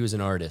you that he was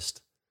an artist?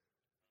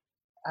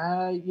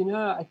 I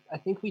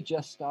think we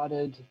just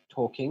started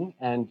talking,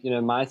 and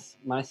my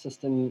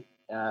system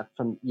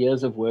from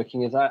years of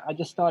working is I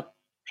just start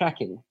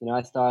tracking.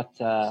 I start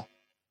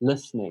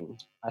listenening,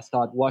 I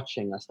start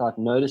watching, I start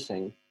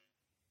noticing,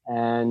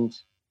 and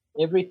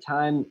every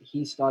time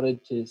he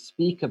started to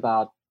speak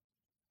about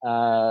he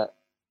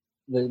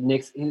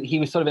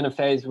was sort of in a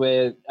phase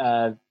where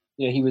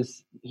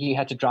he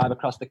had to drive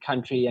across the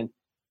country, and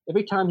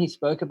every time he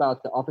spoke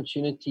about the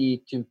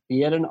opportunity to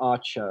be at an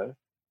art show,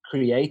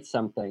 create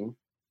something,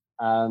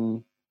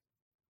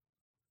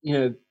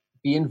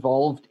 be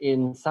involved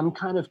in some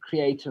kind of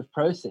creative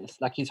process,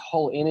 like his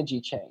whole energy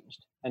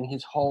changed and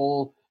his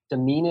whole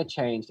demeanor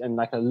changed, and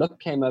like a look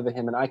came over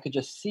him, and I could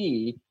just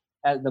see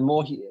the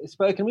more he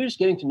spoke, and we were just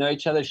getting to know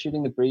each other,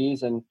 shooting the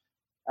breeze, and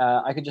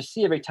I could just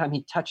see every time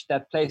he touched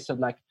that place of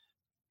like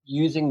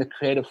using the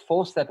creative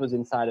force that was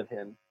inside of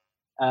him,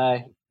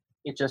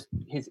 it just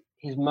his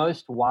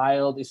most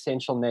wild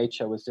essential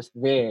nature was just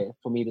there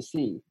for me to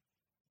see.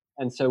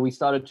 And so we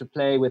started to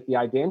play with the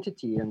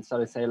identity and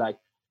started to say like,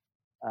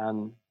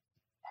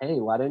 hey,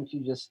 why don't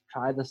you just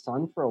try this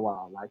on for a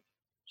while? Like,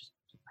 just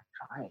like,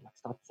 try it. Like,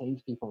 start saying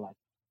to people, like,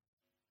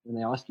 when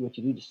they ask you what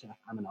you do, just say, like,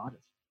 I'm an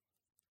artist.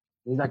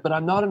 And he's like, but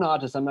I'm not an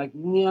artist. I'm like,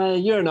 yeah,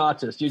 you're an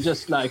artist. You're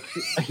just like,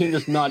 you're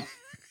just not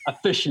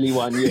officially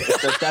one yet.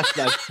 But that's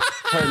like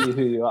totally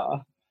who you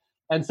are.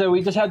 And so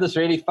we just had this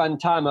really fun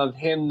time of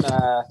him,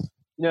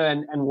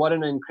 and what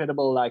an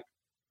incredible, like,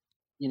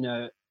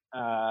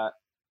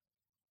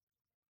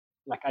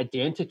 like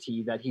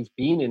identity that he's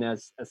been in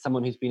as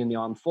someone who's been in the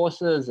armed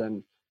forces,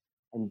 and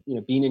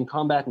been in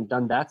combat and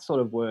done that sort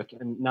of work.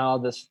 And now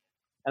this,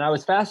 and I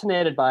was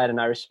fascinated by it, and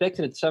I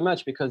respected it so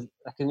much, because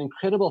like an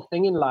incredible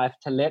thing in life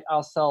to let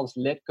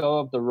go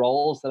of the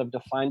roles that have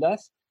defined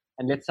us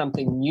and let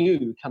something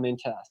new come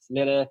into us.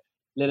 Let a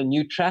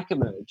new track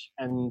emerge.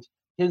 And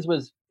his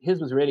was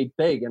really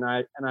big. And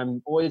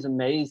I'm always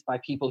amazed by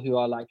people who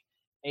are like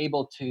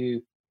able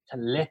to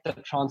let the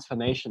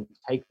transformation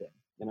take them.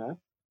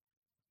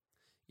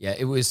 Yeah,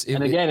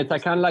 and again, it's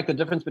like kind of like the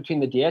difference between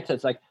the dieta.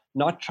 It's like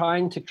not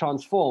trying to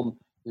transform,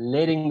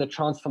 letting the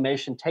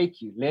transformation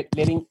take you,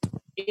 letting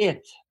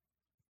it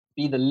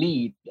be the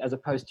lead as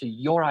opposed to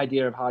your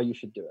idea of how you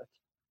should do it.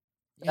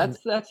 Yeah,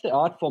 that's the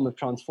art form of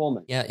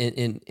transforming. Yeah,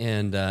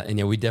 and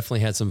yeah, we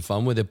definitely had some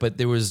fun with it, but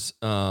there was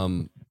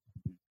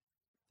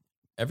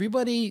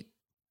everybody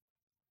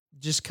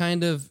just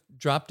kind of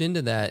dropped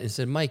into that and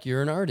said, Mike,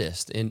 you're an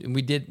artist. And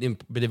we did,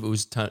 but if it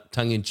was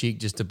tongue in cheek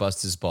just to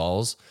bust his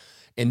balls.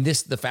 And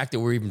the fact that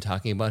we're even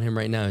talking about him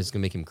right now is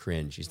going to make him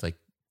cringe. He's like,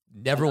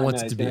 never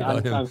wants it to be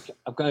about him.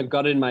 I've kind of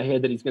got it in my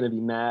head that he's going to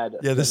be mad.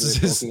 Yeah, this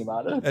is talking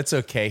about it. That's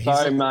okay.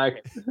 Sorry,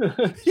 Mike.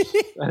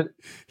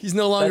 He's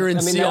no longer in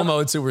SEAL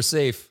mode, so we're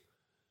safe.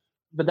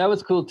 But that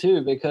was cool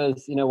too,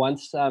 because,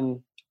 once,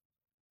 one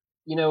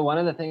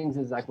of the things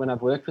is like when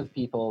I've worked with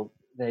people,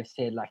 they've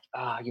said like,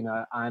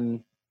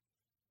 I'm,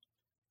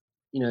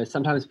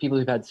 sometimes people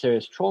who've had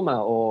serious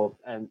trauma or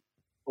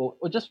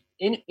just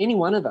any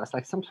one of us,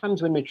 like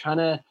sometimes when we're trying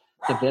to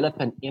develop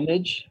an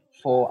image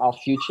for our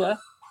future,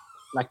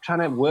 like trying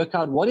to work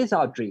out what is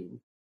our dream.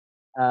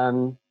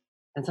 And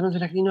sometimes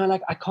we're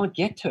like, I can't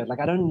get to it. Like,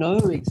 I don't know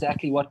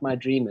exactly what my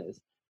dream is.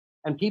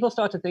 And people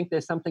start to think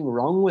there's something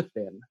wrong with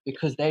them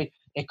because they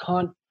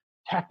can't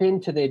tap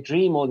into their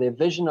dream or their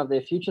vision of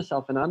their future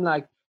self. And I'm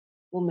like,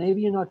 well,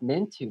 maybe you're not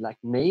meant to. Like,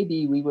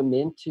 maybe we were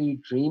meant to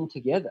dream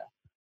together.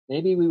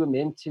 Maybe we were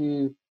meant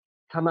to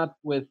come up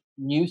with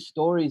new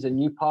stories and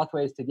new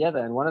pathways together.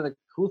 And one of the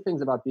cool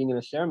things about being in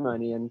a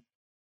ceremony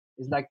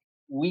is like,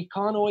 we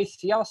can't always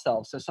see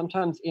ourselves. So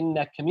sometimes in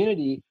that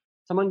community,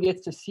 someone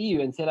gets to see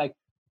you and say like,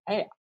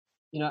 hey,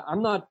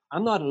 I'm not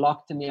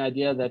locked in the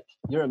idea that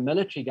you're a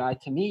military guy.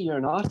 To me, you're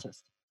an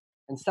artist.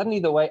 And suddenly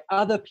the way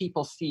other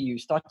people see you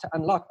start to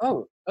unlock,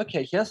 oh,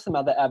 okay, here's some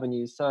other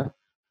avenues. So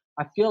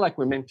I feel like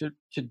we're meant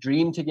to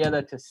dream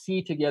together, to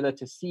see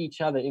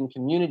each other in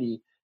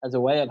community as a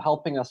way of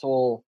helping us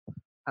all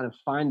kind of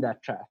find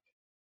that track.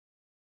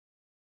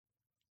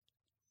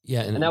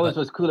 Yeah. And that was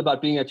what's cool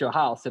about being at your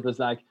house. It was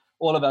like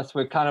all of us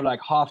were kind of like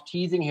half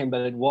teasing him,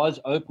 but it was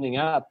opening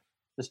up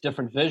this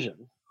different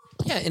vision.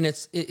 Yeah. And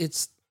it's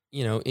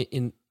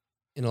in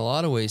a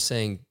lot of ways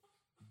saying,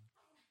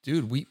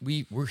 dude,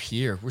 we're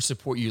here. We're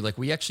support you. Like,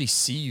 we actually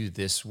see you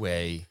this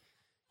way.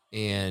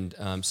 And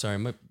sorry,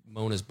 my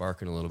Mona's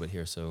barking a little bit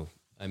here, so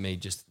I may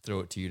just throw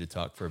it to you to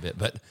talk for a bit.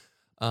 But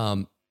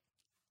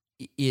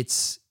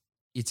it's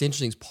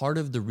interesting. Part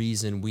of the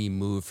reason we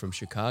moved from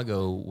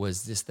Chicago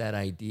was that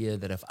idea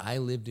that if I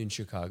lived in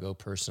Chicago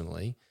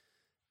personally,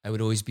 I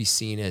would always be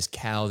seen as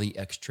Cal, the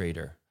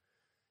ex-trader.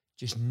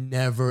 Just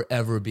never,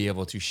 ever be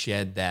able to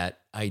shed that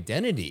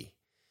identity.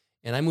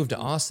 And I moved to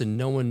Austin.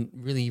 No one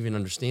really even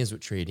understands what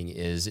trading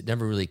is. It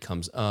never really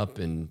comes up.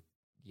 And,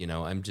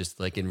 I'm just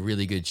like in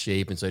really good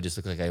shape. And so I just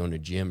look like I own a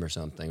gym or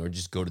something, or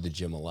just go to the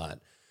gym a lot.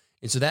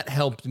 And so that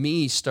helped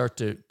me start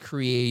to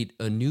create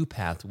a new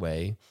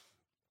pathway.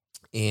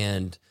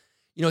 And,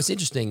 it's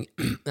interesting.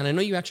 And I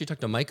know you actually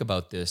talked to Mike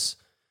about this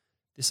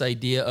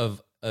idea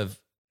of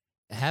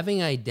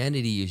having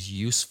identity is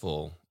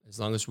useful as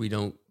long as we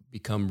don't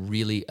become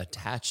really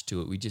attached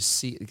to it. We just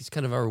see it's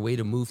kind of our way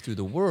to move through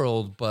the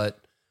world, but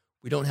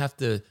we don't have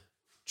to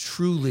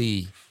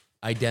truly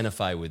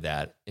identify with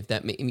that. If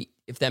that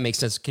makes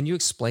sense. Can you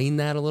explain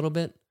that a little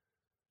bit?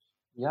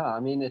 Yeah, I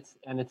mean, it's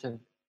a,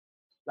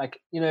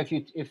 like,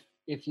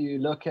 if you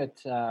look at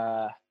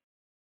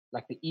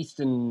like the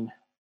Eastern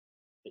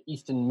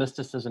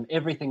mysticism,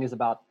 everything is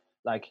about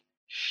like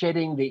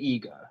shedding the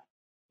ego,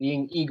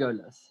 being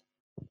egoless.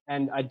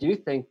 And I do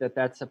think that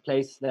that's a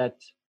place that,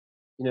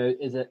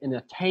 is an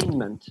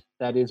attainment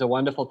that is a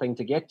wonderful thing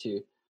to get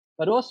to.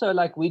 But also,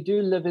 like, we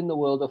do live in the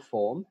world of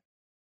form,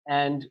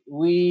 and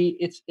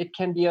it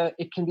can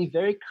be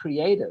very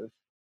creative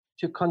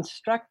to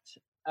construct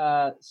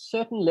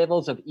certain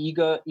levels of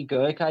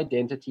egoic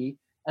identity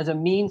as a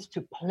means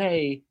to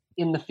play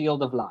in the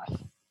field of life.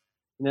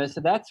 So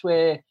that's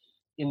where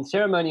in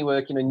ceremony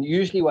work,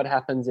 usually what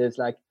happens is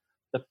like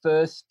the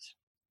first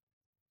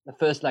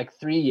like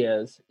 3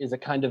 years is a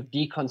kind of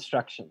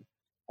deconstruction.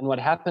 And what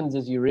happens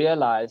is you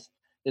realize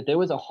that there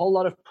was a whole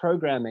lot of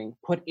programming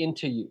put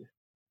into you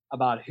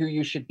about who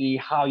you should be,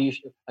 how you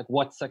should, like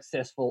what's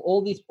successful.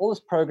 All this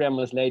program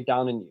was laid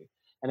down in you.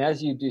 And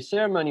as you do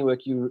ceremony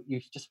work, you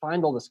just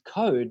find all this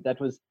code that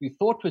you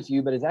thought was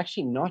you, but is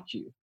actually not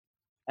you.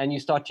 And you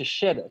start to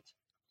shed it.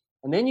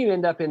 And then you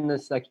end up in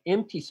this like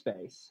empty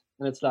space.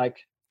 And it's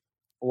like,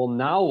 well,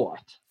 now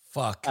what?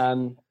 Fuck.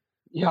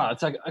 Yeah,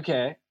 it's like,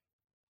 okay.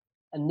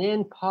 And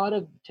then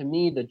to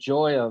me, the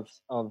joy of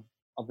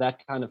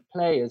that kind of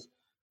play is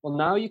Well,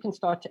 now you can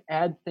start to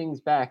add things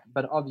back,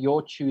 but of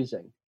your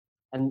choosing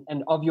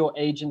and of your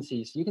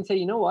agency. So you can say,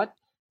 you know what,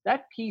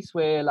 that piece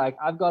where like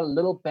I've got a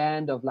little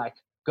band of like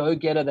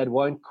go-getter that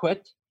won't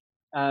quit,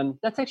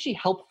 that's actually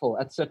helpful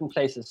at certain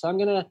places. So I'm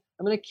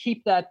gonna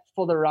keep that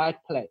for the right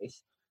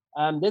place.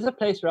 There's a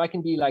place where I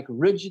can be like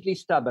rigidly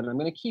stubborn. I'm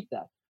gonna keep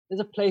that. There's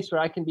a place where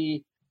I can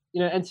be,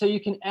 and so you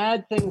can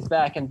add things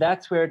back, and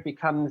that's where it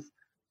becomes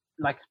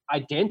like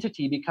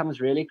identity becomes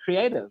really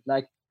creative.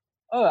 Like,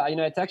 oh,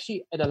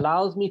 it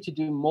allows me to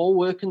do more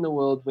work in the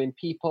world when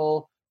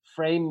people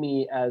frame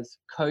me as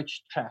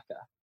coach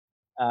tracker.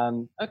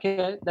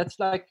 Okay, that's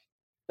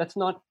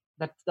not,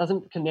 that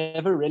doesn't, can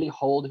never really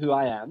hold who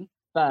I am,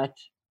 but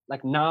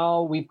like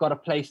now we've got a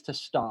place to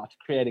start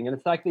creating. And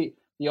it's like the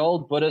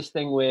old Buddhist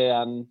thing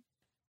where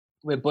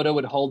Buddha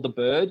would hold the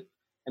bird,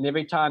 and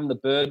every time the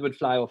bird would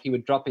fly off, he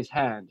would drop his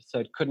hand so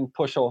it couldn't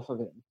push off of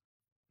him.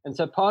 And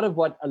so part of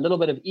what a little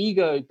bit of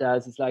ego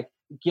does is like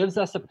gives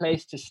us a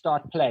place to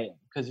start playing,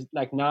 because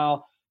like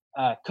now,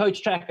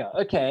 coach tracker,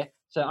 okay,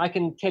 so I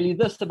can tell you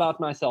this about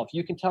myself,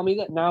 you can tell me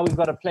that. Now we've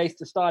got a place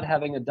to start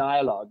having a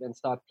dialogue and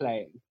start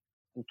playing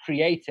and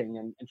creating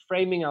and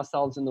framing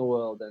ourselves in the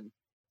world, and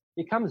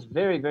becomes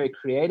very, very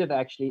creative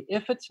actually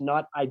if it's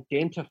not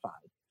identified.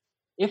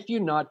 If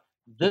you're not,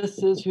 this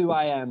is who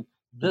I am,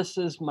 this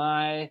is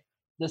my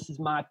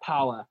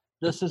power,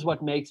 this is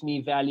what makes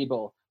me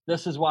valuable,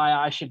 this is why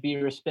I should be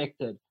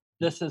respected,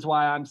 this is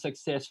why I'm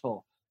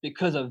successful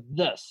because of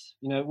this,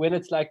 when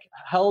it's like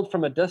held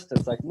from a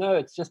distance, like no,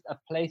 it's just a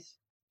place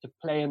to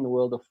play in the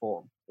world of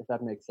form, if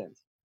that makes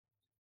sense.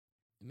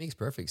 It makes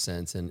perfect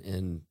sense.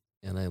 And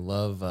I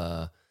love,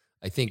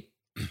 I think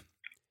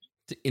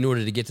in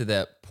order to get to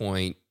that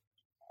point,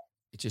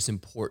 it's just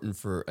important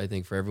I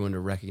think for everyone to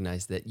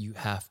recognize that you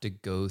have to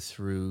go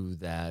through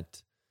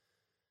that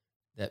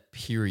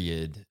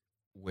period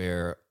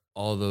where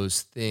all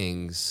those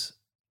things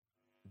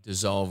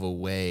dissolve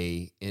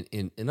away.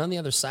 And on the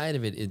other side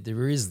of it,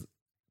 there is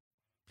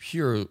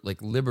pure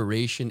like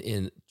liberation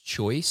in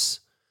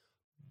choice,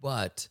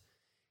 but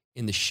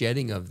in the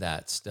shedding of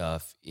that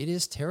stuff, it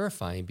is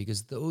terrifying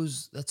because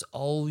that's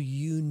all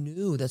you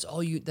knew. That's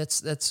how you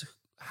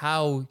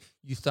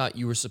thought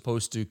you were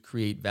supposed to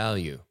create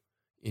value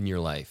in your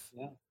life.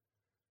 Yeah.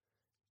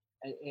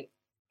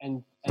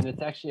 And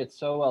it's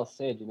so well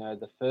said.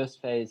 The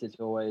first phase is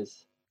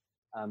always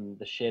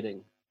the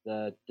shedding,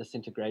 the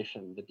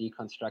disintegration, the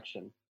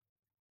deconstruction.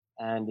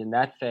 And in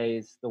that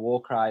phase, the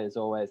war cry is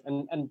always,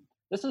 and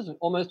this is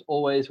almost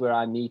always where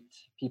I meet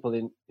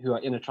people who are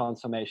in a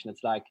transformation.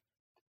 It's like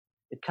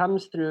it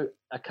comes through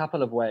a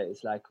couple of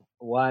ways. Like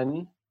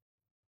one,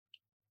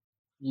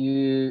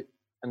 you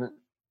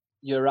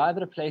arrive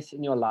at a place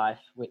in your life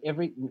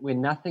where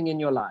nothing in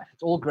your life,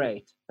 it's all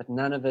great, but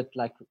none of it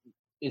like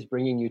is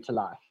bringing you to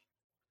life.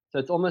 So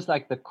it's almost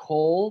like the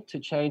call to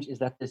change is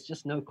that there's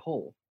just no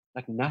call.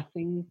 Like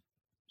nothing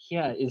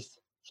here is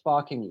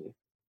sparking you.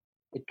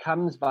 It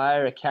comes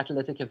via a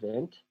catalytic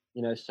event,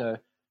 so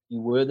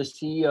you were the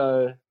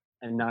CEO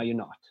and now you're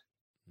not.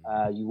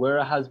 You were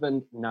a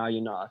husband, now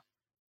you're not.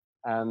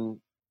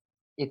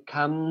 It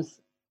comes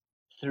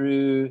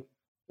through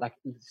like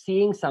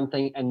seeing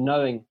something and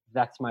knowing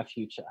that's my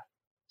future.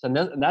 So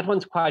that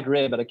one's quite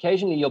rare, but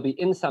occasionally you'll be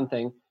in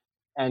something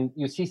and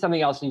you see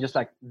something else and you're just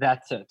like,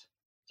 that's it.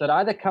 So it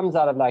either comes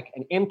out of like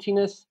an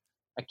emptiness,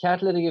 a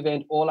catalytic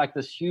event, or like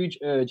this huge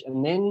urge.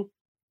 And then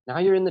now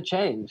you're in the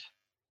change.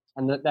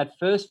 And that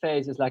first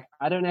phase is like,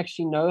 I don't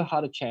actually know how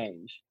to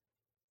change.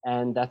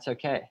 And that's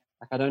okay.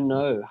 Like, I don't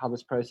know how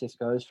this process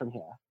goes from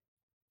here.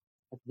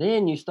 But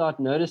then you start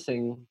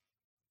noticing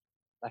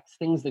like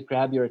things that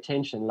grab your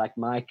attention, like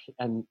Mike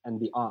and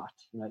the art.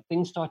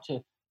 Things start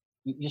to,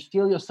 you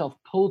feel yourself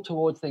pulled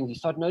towards things. You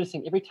start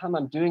noticing every time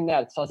I'm doing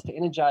that, it starts to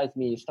energize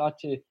me. You start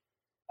to,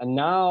 and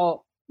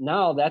now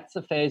that's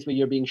a phase where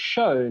you're being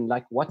shown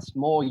like what's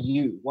more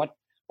you, what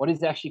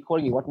is actually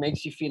calling you, what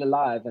makes you feel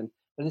alive. And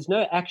but there's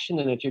no action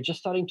in it. You're just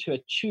starting to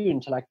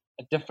attune to like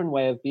a different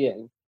way of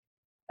being.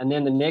 And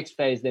then the next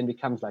phase then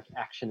becomes like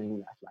actioning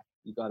that. Like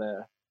you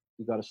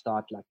gotta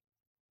start like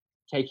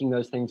taking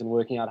those things and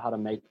working out how to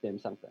make them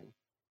something.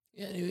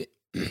 Yeah,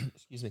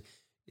 excuse me.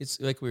 It's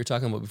like we were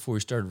talking about before we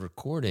started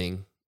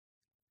recording,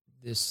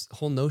 this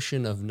whole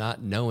notion of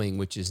not knowing,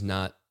 which is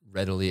not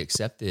readily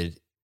accepted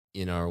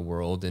in our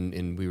world.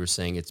 And we were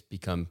saying it's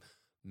become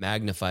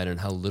magnified on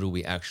how little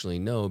we actually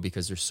know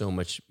because there's so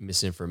much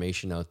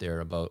misinformation out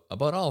there about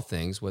all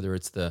things, whether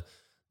it's the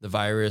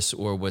virus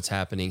or what's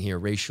happening here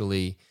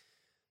racially.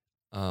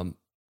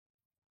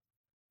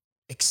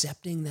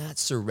 Accepting that,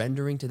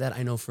 surrendering to that,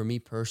 I know for me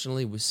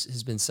personally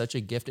has been such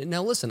a gift. And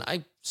now listen,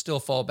 I still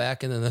fall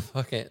back into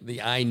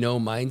the I know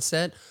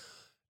mindset.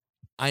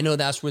 I know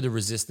that's where the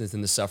resistance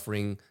and the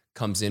suffering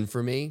comes in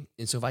for me.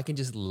 And so if I can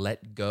just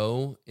let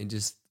go and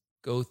just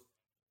go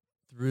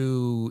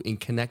through and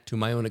connect to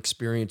my own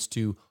experience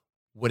to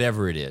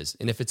whatever it is.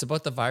 And if it's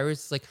about the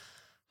virus, it's like,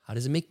 how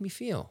does it make me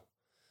feel?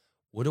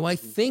 What do I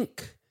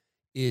think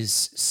is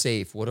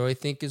safe? What do I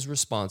think is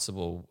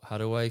responsible? How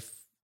do I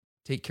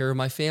take care of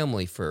my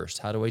family first?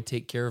 How do I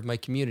take care of my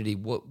community?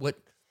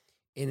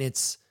 And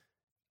it's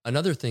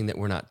another thing that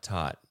we're not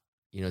taught.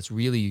 It's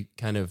really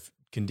kind of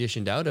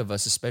conditioned out of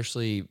us,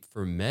 especially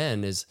for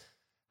men, is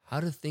how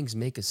do things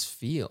make us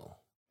feel?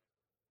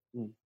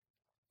 Mm.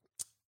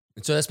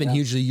 And so that's been Yeah.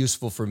 hugely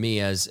useful for me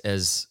as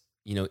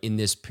in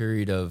this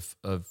period of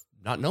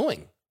not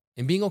knowing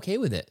and being okay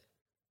with it.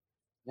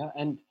 Yeah.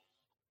 And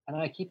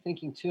I keep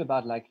thinking too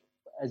about, like,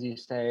 as you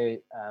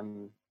say,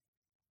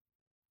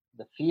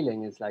 the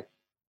feeling is like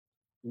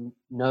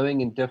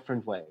knowing in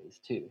different ways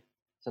too.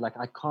 So like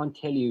I can't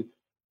tell you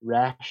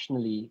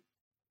rationally,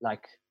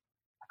 like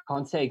I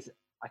can't say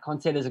I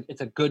can't say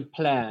it's a good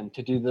plan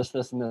to do this,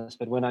 this, and this.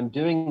 But when I'm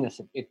doing this,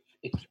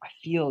 I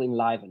feel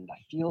enlivened.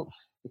 I feel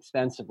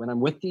expansive. When I'm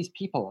with these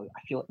people,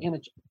 I feel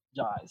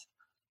energized.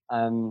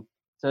 Um,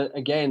 so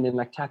again, then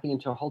like tapping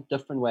into a whole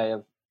different way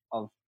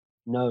of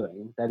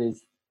knowing,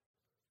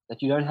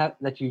 that you don't have,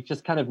 that you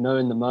just kind of know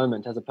in the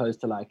moment, as opposed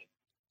to like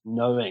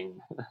knowing.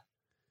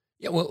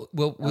 Yeah, well,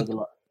 That was a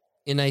lot.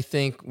 and I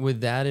think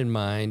with that in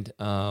mind,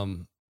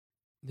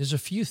 there's a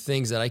few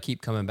things that I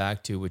keep coming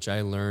back to, which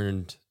I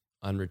learned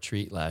on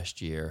retreat last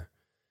year.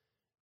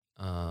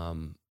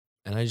 And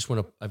I just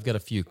want to, I've got a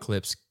few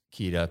clips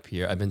keyed up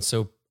here. I've been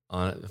so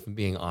if I'm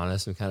being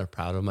honest, I'm kind of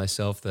proud of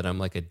myself that I'm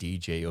like a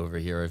DJ over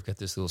here. I've got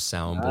this little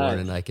soundboard Nice.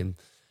 and I can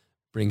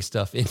bring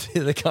stuff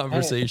into the Hey,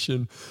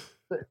 conversation.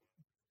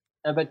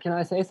 but can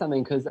I say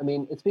something? Because I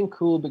mean, it's been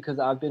cool because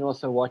I've been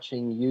also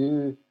watching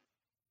you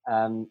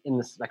in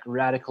this like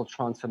radical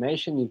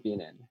transformation you've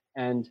been in.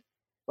 And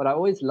what I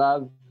always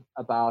love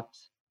about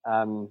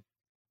um,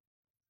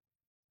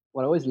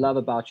 what I always love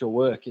about your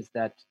work is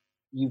that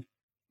you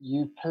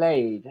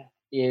played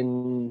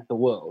in the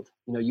world.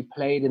 You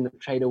played in the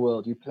trader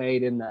world. You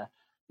played in the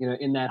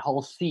in that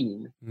whole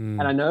scene.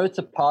 And I Mm. know it's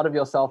a part of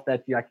yourself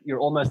that you're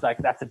almost like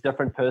that's a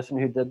different person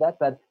who did that,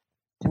 but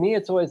to me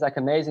it's always like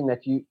amazing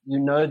that you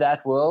know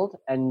that world,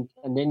 and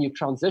then you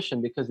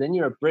transition, because then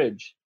you're a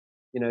bridge.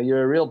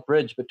 You're a real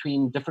bridge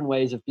between different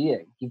ways of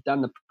being. You've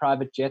done the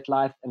private jet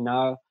life, and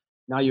now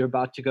you're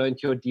about to go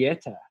into your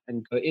dieta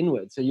and go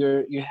inward. So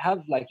you're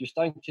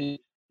starting to,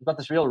 you've got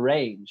this real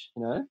range.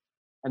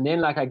 And then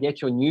like I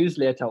get your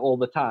newsletter all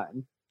the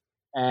time,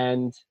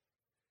 and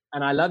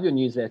I love your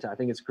newsletter. I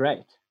think it's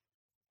great.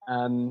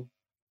 um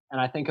and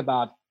I think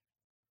about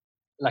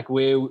like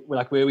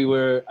where we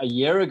were a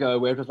year ago,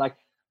 where it was like,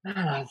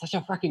 man, it's such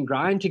a fucking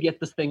grind to get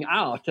this thing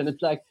out, and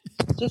it's like,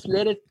 just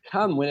let it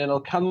come when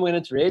it'll come, when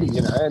it's ready.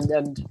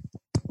 And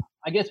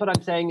I guess what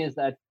I'm saying is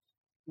that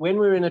when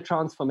we're in a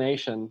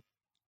transformation,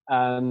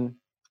 um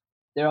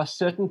there are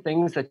certain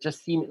things that just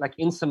seem like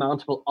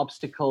insurmountable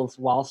obstacles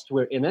whilst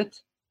we're in it,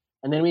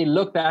 and then we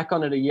look back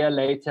on it a year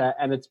later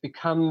and it's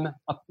become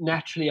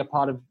naturally a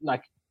part of,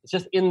 like, it's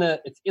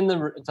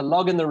a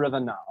log in the river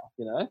now.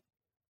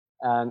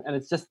 And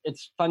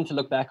it's fun to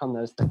look back on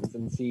those things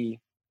and see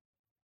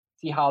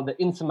how the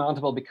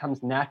insurmountable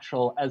becomes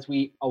natural as we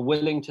are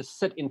willing to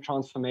sit in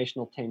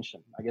transformational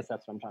tension. I guess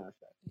that's what I'm trying to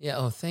say. Yeah.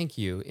 Oh, thank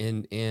you.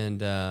 And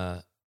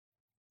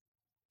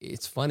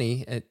it's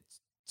funny,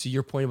 to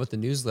your point about the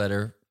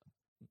newsletter,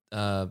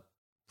 uh,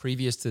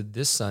 previous to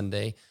this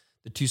Sunday,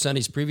 the 2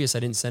 Sundays previous, I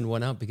didn't send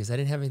one out because I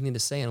didn't have anything to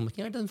say. And I'm like,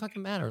 it doesn't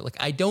fucking matter. Like,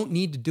 I don't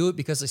need to do it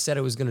because I said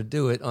I was going to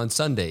do it on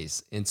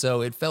Sundays. And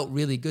so it felt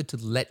really good to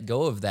let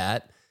go of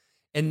that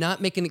and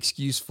not make an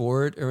excuse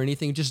for it or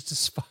anything,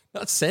 just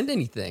not send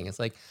anything. It's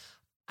like,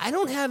 I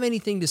don't have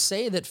anything to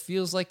say that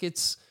feels like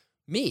it's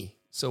me.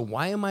 So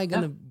why am I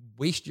going Yeah, to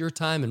waste your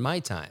time and my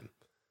time?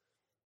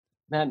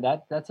 man,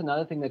 that's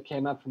another thing that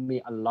came up for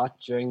me a lot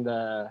during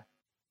the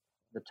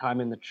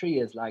time in the tree,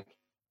 is like,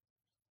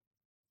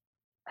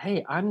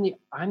 hey, I'm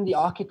the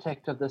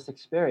architect of this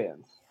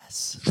experience.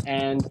 Yes.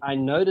 And I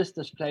noticed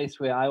this place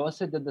where I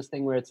also did this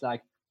thing where it's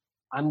like,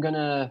 I'm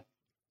gonna,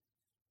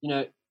 you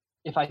know,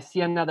 if I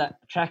see another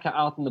tracker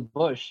out in the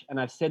bush and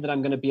I've said that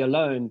I'm gonna be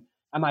alone,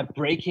 am I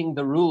breaking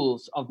the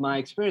rules of my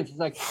experience? It's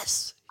like,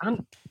 Yes.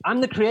 I'm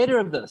the creator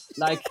of this.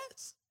 Like,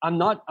 Yes. I'm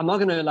not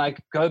gonna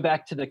like go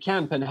back to the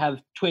camp and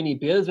have 20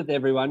 beers with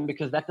everyone,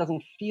 because that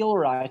doesn't feel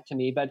right to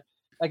me. But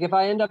like if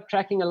I end up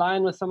tracking a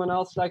lion with someone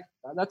else, like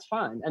that's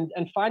fine. And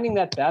finding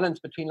that balance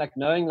between like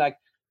knowing like,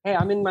 hey,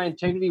 I'm in my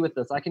integrity with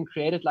this. I can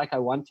create it like I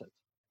want it.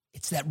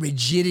 It's that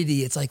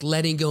rigidity. It's like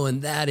letting go.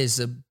 And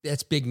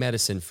that's big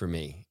medicine for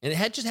me. And it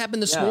had just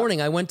happened this Yeah.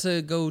 morning. I went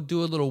to go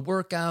do a little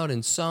workout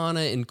and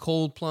sauna and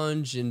cold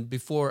plunge. And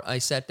before I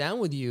sat down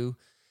with you,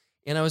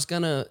 and I was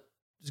gonna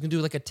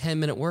do like a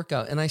 10-minute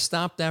workout. And I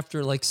stopped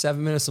after like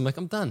 7 minutes. I'm like,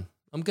 I'm done.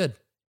 I'm good.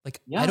 Like,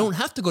 I Yeah. don't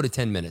have to go to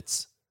 10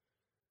 minutes.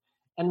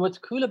 And what's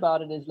cool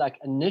about it is like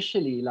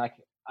initially, like,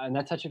 and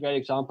that's such a great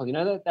example,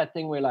 that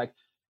thing where like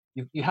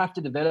you have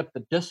to develop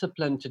the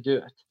discipline to do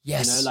it,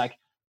 Yes. like,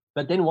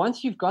 but then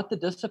once you've got the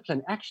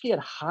discipline, actually at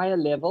higher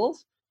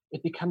levels,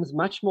 it becomes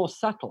much more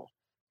subtle.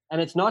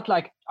 And it's not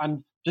like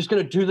I'm just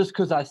going to do this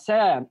because I say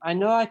I am. I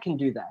know I can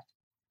do that.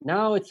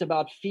 Now it's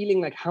about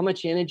feeling like, how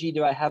much energy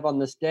do I have on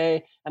this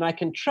day? And I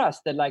can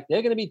trust that like there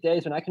are going to be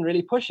days when I can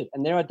really push it.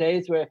 And there are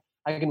days where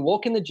I can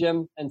walk in the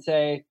gym and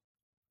say,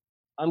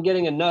 I'm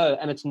getting a no,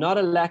 and it's not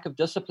a lack of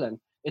discipline.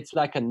 It's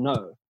like a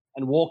no,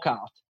 and walk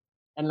out.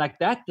 And like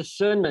that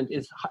discernment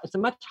it's a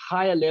much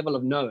higher level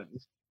of knowing.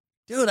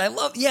 Dude, I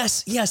love,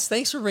 yes.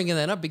 Thanks for bringing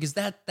that up, because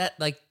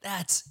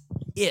that's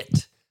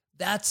it.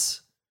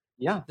 That's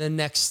the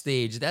next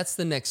stage. That's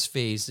the next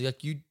phase.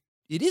 Like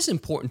it is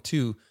important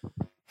to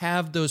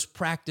have those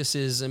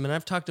practices. I mean,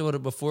 I've talked about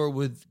it before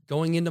with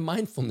going into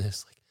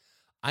mindfulness. Like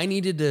I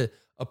needed to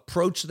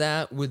approach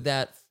that with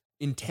that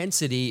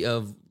intensity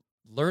of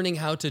learning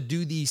how to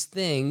do these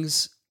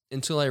things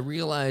until I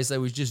realized I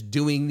was just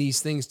doing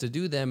these things to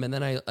do them. And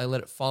then I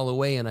let it fall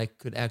away and I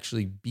could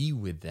actually be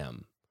with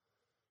them.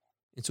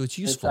 And so it's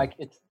useful.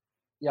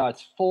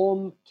 It's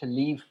form to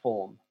leave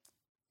form.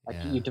 Like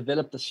you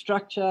develop the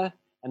structure,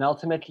 and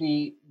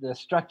ultimately the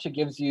structure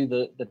gives you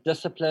the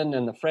discipline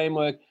and the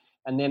framework.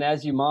 And then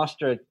as you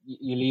master it,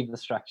 you leave the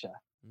structure.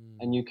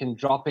 And you can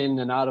drop in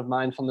and out of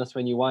mindfulness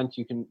when you want.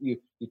 You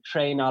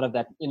train out of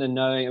that inner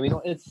knowing. I mean,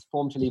 it's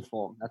form to leave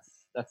form.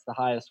 That's the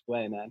highest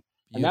way, man.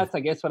 And that's, I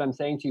guess, what I'm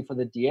saying to you for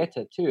the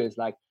dieta too, is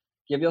like,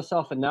 give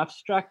yourself enough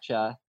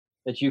structure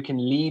that you can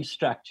leave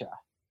structure.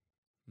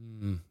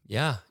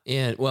 Yeah.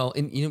 And well,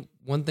 and you know,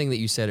 one thing that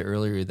you said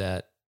earlier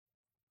that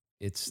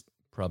it's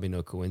probably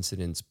no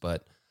coincidence,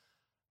 but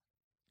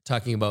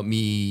talking about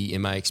me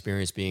in my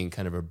experience being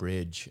kind of a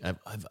bridge,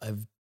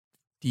 I've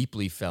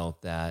deeply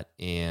felt that.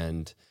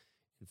 And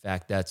in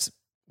fact, that's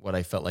what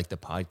I felt like the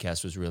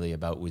podcast was really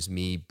about, was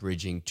me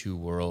bridging two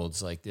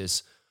worlds, like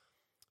this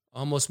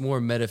almost more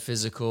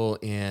metaphysical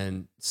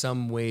and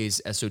some ways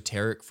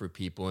esoteric for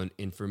people.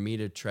 And for me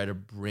to try to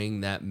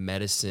bring that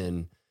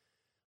medicine,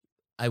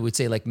 I would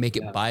say, like, make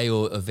it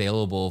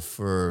bioavailable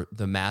for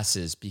the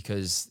masses,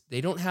 because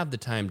they don't have the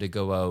time to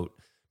go out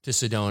to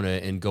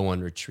Sedona and go on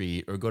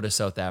retreat, or go to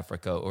South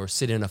Africa, or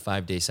sit in a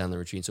 5-day silent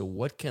retreat. So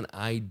what can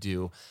I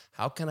do?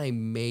 How can I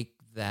make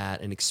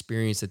that an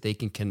experience that they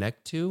can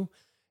connect to,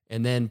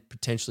 and then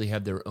potentially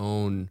have their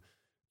own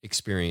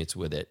experience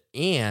with it?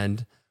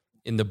 And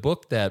in the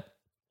book that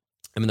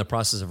I'm in the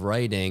process of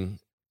writing,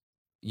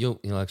 you'll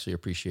actually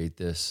appreciate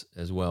this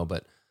as well,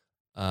 but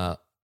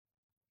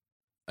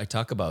I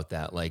talk about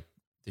that, like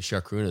the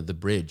chakruna, the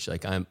bridge.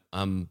 Like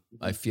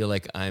I feel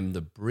like I'm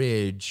the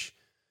bridge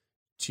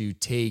to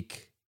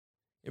take,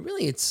 and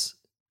really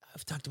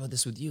I've talked about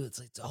this with you.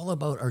 It's all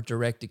about our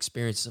direct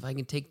experiences. If I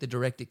can take the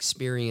direct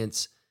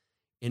experience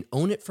and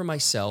own it for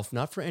myself,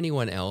 not for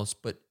anyone else,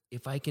 but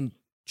if I can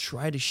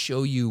try to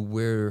show you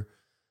where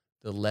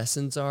the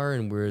lessons are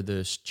and where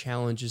the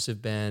challenges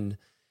have been,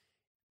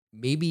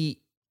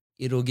 maybe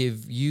it'll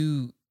give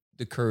you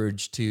the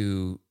courage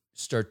to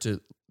start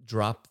to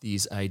drop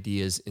these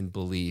ideas and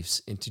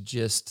beliefs, and to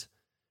just,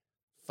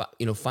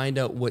 find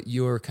out what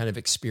your kind of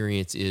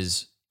experience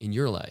is in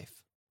your life.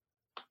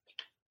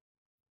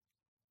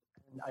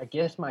 I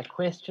guess my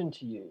question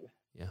to you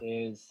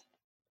is,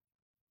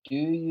 do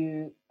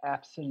you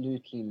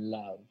absolutely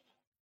love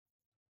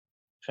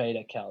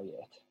Trader Cal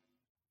yet?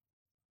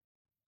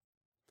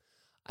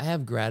 I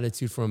have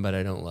gratitude for him, but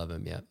I don't love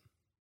him yet.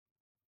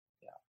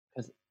 Yeah,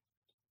 because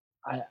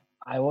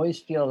I always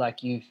feel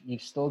like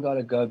you've still got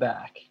to go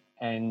back,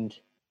 and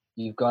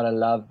you've got to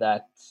love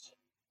that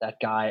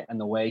guy and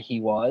the way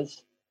he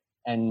was,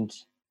 and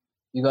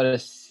you got to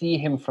see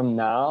him from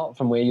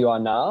where you are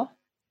now.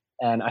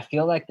 And I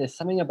feel like there's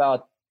something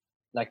about,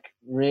 like,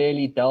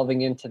 really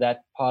delving into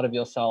that part of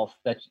yourself,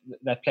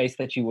 that place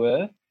that you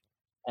were,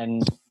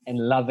 and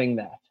loving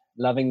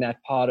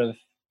that part of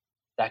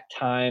that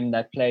time,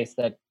 that place,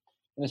 that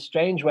in a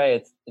strange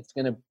way it's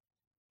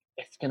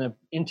gonna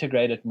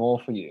integrate it more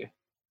for you.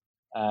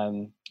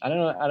 I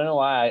don't know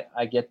why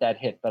I get that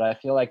hit, but I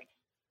feel like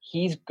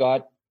he's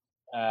got,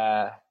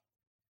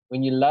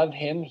 when you love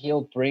him,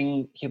 he'll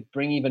bring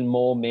even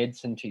more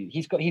medicine to you.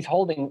 He's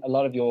holding a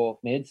lot of your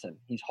medicine.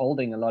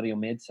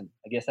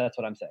 I guess that's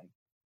what I'm saying.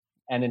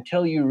 And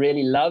until you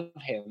really love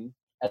him,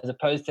 as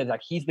opposed to,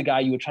 like, he's the guy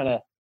you were trying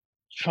to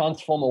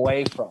transform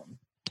away from,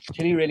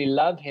 until you really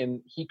love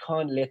him, he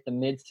can't let the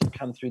medicine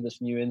come through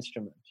this new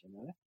instrument,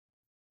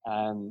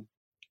 and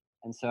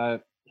so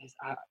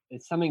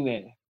it's something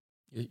there.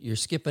 You're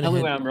skipping Tell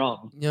ahead. me where I'm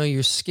wrong. No,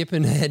 you're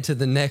skipping ahead to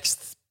the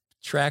next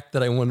track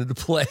that I wanted to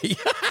play.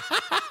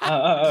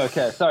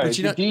 Okay. Sorry.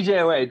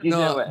 DJ away.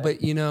 But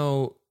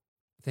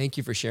thank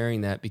you for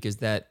sharing that, because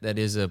that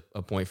is a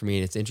point for me.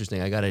 And it's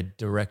interesting. I got a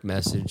direct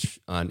message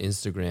on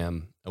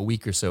Instagram a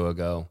week or so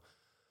ago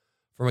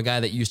from a guy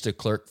that used to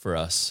clerk for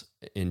us,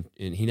 and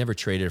he never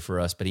traded for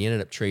us, but he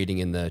ended up trading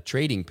in the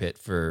trading pit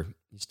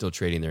he's still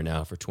trading there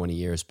now for 20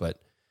 years.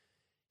 But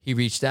he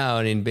reached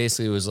out and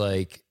basically was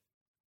like,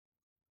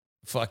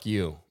 fuck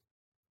you.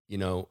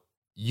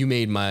 You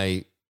made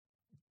my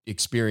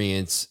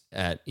experience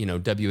at,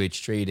 WH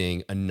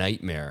Trading a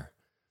nightmare.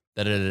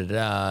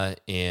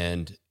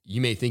 And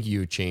you may think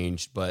you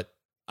changed, but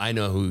I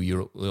know who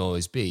you'll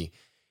always be.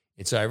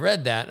 And so I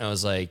read that and I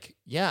was like,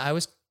 yeah,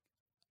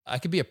 I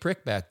could be a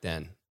prick back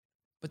then.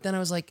 But then I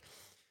was like,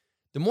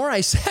 the more I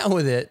sat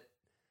with it,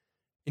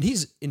 and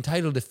he's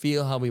entitled to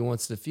feel how he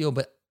wants to feel,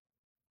 but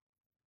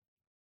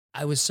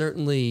I was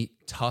certainly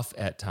tough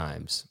at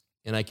times,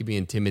 and I could be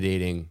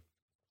intimidating.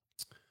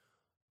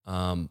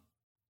 Um,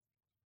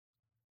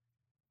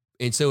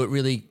 and so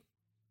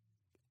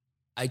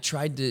I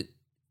tried to,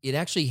 it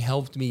actually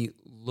helped me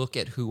look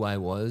at who I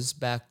was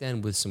back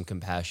then with some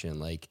compassion.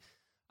 Like,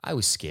 I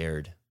was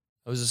scared.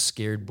 I was a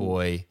scared Mhm.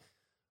 boy.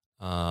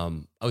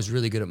 I was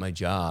really good at my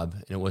job,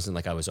 and it wasn't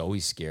like I was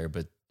always scared,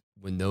 but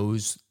when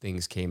those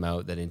things came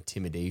out, that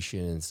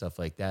intimidation and stuff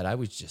like that, I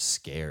was just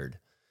scared.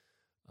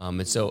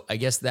 And Mhm. so I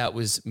guess that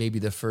was maybe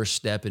the first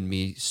step in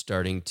me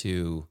starting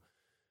to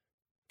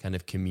kind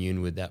of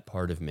commune with that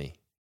part of me.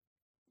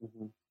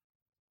 Mhm.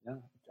 Yeah,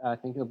 I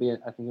think it'll be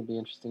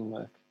interesting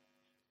work.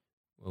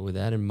 Well, with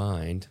that in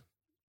mind,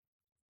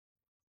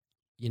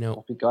 you know,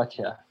 What we got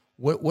here.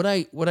 what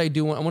I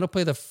do want, I want to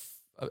play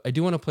I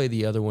do want to play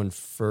the other one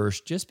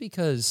first, just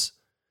because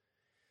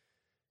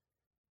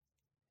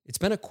it's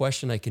been a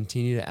question I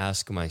continue to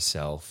ask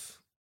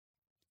myself,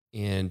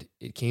 and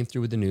it came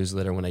through with the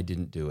newsletter when I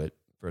didn't do it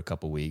for a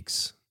couple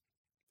weeks.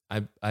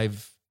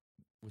 I've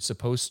was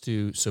supposed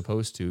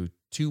to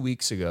 2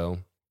 weeks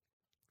ago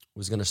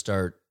was going to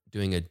start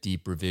doing a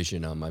deep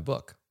revision on my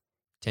book.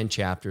 10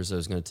 chapters. I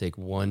was going to take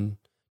one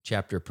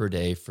chapter per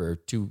day for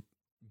 2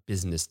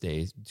 business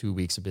days, 2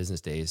 weeks of business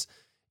days,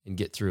 and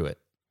get through it.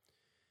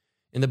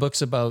 And the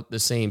book's about the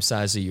same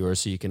size as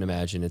yours, so you can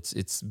imagine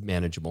it's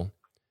manageable.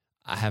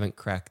 I haven't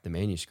cracked the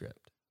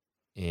manuscript.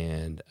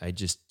 And I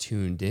just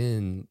tuned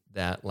in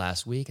that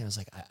last week, and I was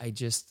like, I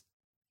just,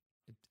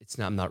 it's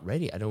not, I'm not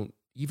ready. I don't,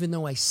 even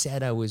though I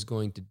said I was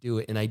going to do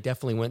it. And I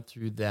definitely went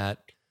through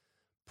that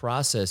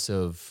process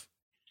of,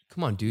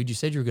 come on, dude, you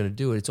said you were going to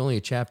do it. It's only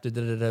a chapter,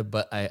 da, da, da,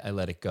 but I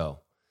let it go.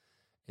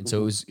 And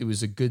so Mhm. it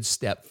was a good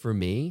step for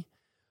me,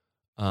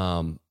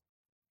 um,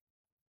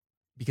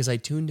 because I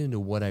tuned into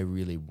what I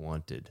really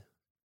wanted.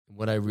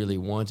 What I really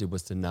Mhm. wanted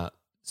was to not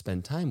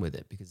spend time with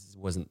it because it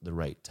wasn't the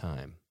right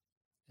time.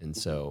 And Mhm.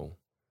 so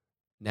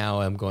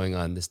now I'm going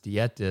on this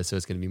dieta, so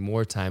it's going to be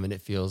more time, and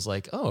it feels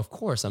like, oh, of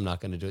course I'm not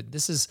going to do it.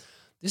 This is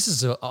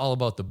all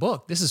about the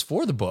book. This is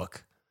for the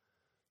book.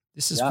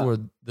 This is Yeah. for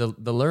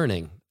the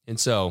learning. And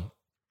so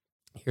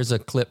here's a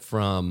clip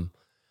from,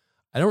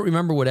 I don't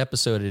remember what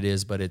episode it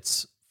is, but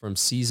it's from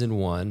season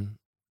 1,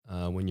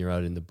 when you're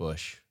out in the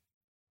bush.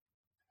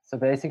 So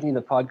basically,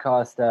 the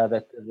podcast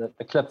that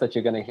the clip that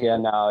you're going to hear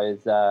now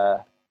is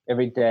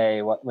every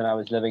day. When I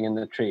was living in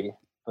the tree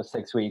for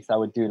 6 weeks, I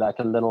would do like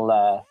a little,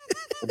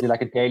 would do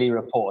like a daily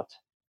report,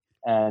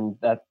 and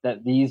that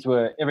these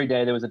were every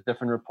day there was a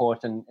different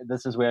report, and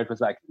this is where it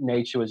was like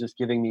nature was just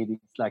giving me these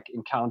like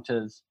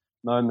encounters,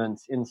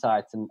 moments,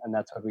 insights, and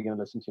that's what we're going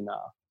to listen to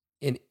now.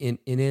 And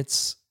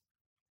it's,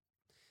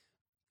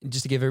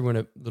 just to give everyone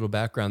a little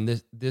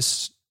background,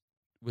 this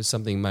was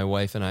something my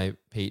wife and I,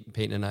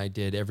 Peyton and I,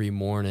 did every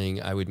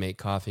morning. I would make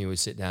coffee and we would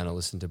sit down and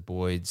listen to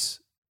Boyd's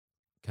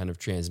kind of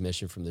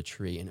transmission from the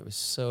tree. And it was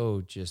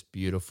so just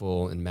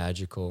beautiful and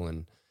magical.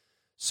 And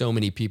so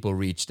many people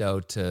reached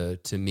out to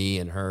me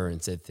and her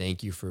and said,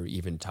 thank you for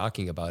even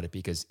talking about it,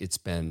 because it's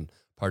been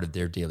part of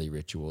their daily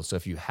ritual. So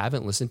if you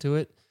haven't listened to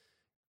it,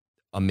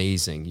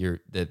 amazing.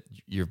 You're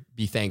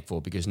be thankful,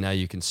 because now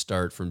you can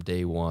start from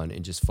day one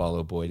and just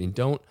follow Boyd, and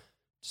don't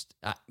just,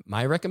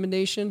 my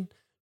recommendation,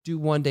 do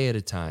one day at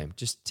a time.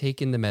 Just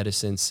take in the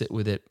medicine, sit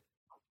with it.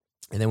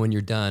 And then when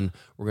you're done,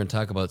 we're going to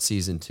talk about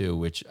season 2,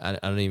 which I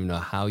don't even know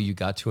how you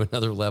got to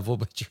another level,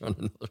 but you're on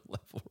another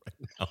level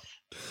right now.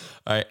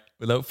 All right.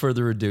 Without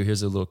further ado,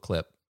 here's a little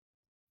clip.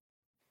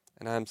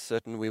 And I am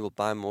certain we will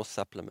buy more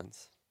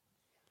supplements.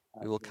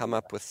 We will come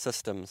up with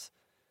systems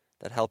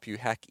that help you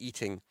hack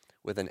eating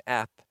with an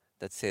app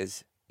that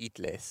says eat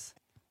less.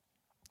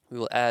 We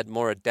will add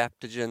more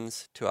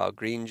adaptogens to our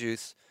green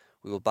juice.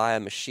 We will buy a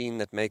machine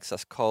that makes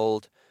us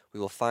cold. We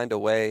will find a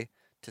way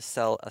to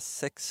sell a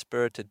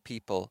sick-spirited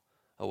people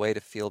a way to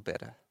feel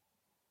better.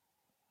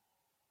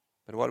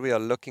 But what we are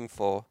looking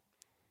for,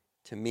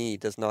 to me,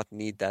 does not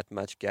need that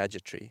much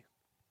gadgetry.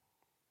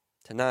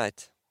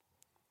 Tonight,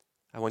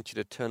 I want you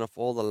to turn off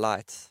all the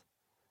lights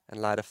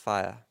and light a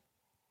fire.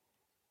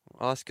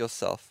 Ask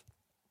yourself,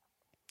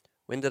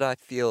 when did I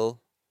feel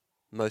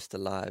most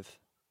alive?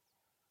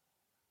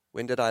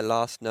 When did I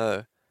last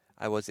know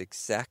I was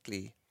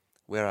exactly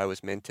where I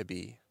was meant to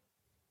be?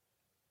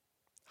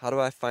 How do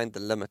I find the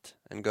limit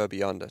and go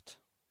beyond it?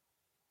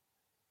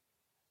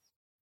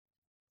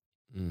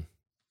 Mm,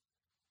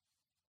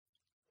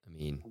 I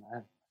mean,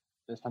 Man,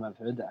 first time I've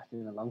heard that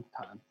in a long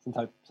time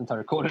since I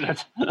recorded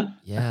it.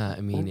 yeah,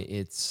 I mean,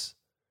 there's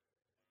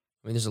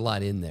a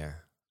lot in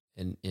there.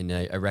 And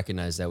I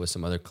recognize that with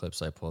some other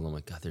clips I pulled. I'm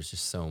like, God, there's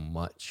just so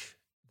much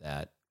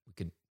that we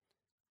could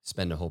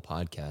spend a whole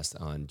podcast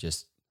on,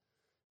 just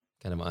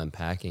kind of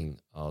unpacking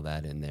all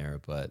that in there.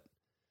 But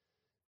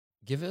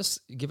give us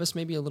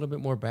maybe a little bit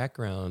more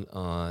background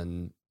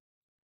on,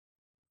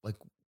 like,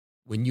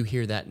 when you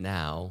hear that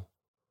now,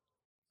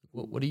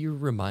 what are you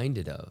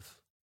reminded of?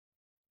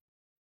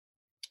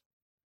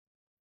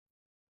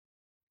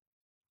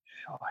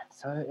 Sure.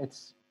 So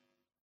it's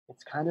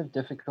kind of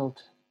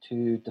difficult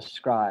to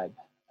describe.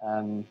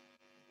 Um,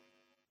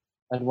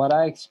 But what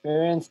I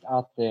experienced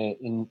out there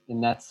in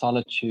that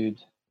solitude,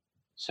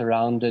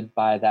 surrounded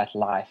by that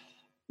life,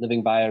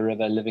 living by a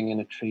river, living in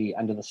a tree,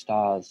 under the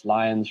stars,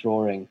 lions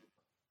roaring,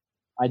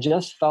 I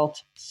just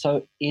felt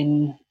so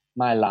in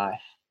my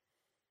life.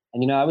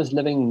 And, I was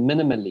living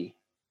minimally.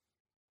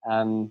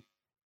 I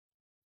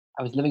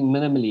was living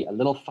minimally, a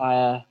little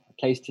fire, a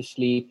place to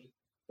sleep,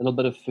 a little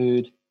bit of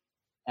food.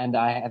 And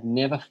I have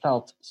never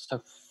felt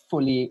so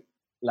fully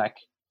like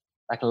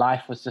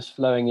life was just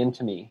flowing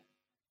into me.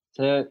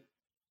 So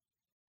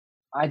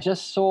I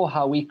just saw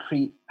how we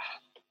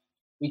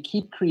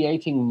keep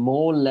creating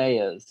more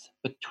layers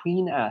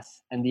between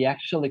us and the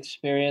actual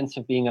experience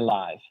of being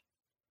alive.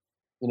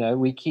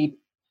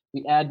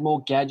 We add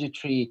more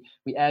gadgetry,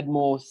 we add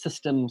more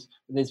systems.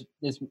 There's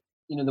the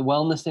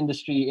wellness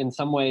industry in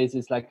some ways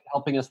is like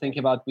helping us think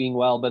about being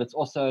well, but it's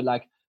also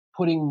like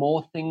putting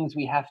more things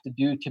we have to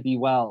do to be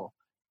well.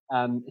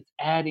 It's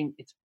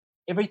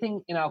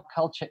everything in our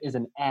culture is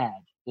an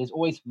ad. There's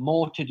always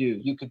more to do.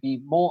 You could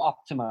be more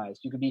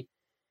optimized. You could be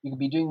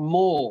doing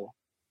more.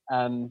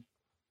 And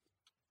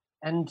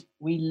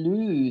we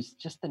lose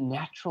just the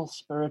natural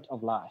spirit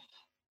of life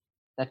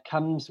that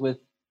comes with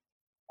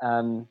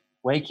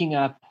waking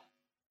up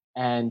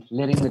and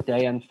letting the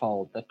day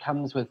unfold, that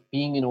comes with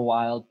being in a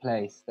wild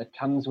place, that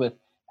comes with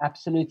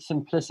absolute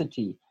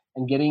simplicity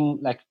and getting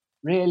like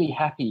really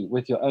happy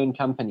with your own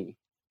company.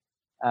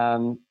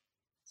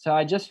 So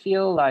I just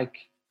feel like,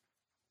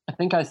 I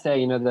think I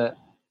say,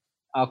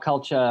 our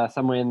culture,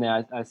 somewhere in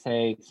there, I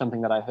say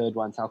something that I heard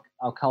once.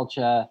 Our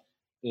culture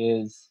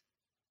is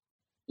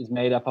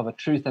made up of a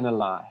truth and a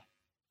lie.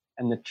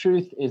 And the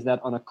truth is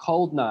that on a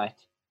cold night,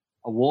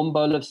 a warm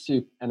bowl of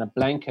soup and a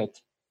blanket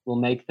will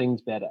make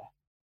things better.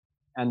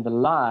 And the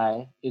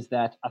lie is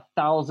that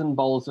 1,000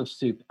 bowls of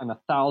soup and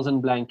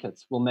 1,000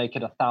 blankets will make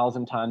it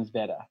 1,000 times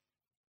better.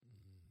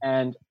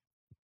 And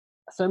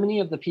so many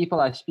of the people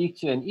I speak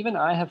to, and even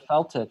I have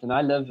felt it, and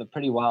I live a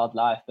pretty wild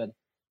life, but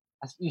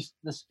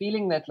this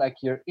feeling that like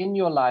you're in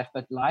your life,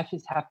 but life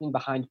is happening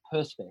behind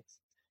perspex.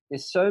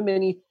 There's so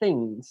many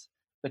things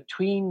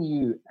between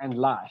you and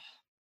life.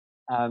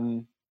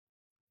 And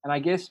I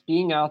guess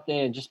being out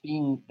there and just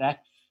being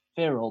that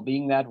feral,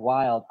 being that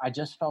wild, I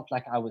just felt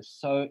like I was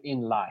so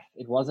in life.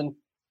 It was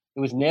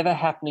never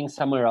happening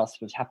somewhere else.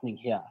 It was happening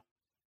here.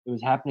 It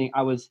was happening.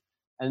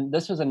 And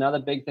this was another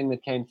big thing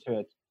that came through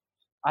it.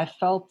 I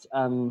felt,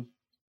 how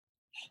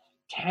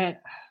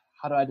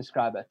do I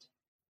describe it?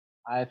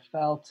 I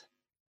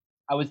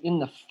was in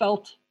the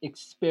felt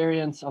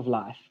experience of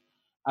life.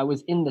 I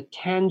was in the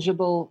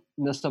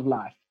tangibleness of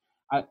life.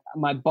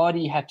 My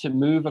body had to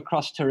move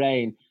across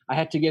terrain. I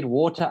had to get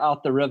water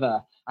out the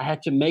river. I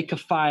had to make a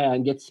fire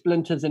and get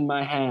splinters in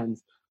my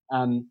hands.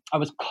 I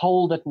was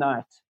cold at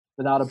night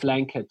without a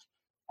blanket.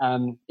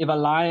 If a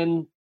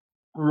lion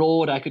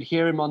roared, I could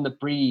hear him on the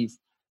breeze.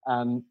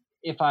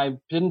 If I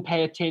didn't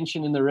pay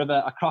attention in the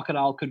river, a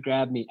crocodile could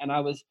grab me.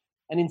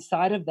 And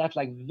inside of that,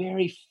 like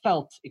very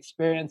felt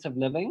experience of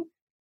living,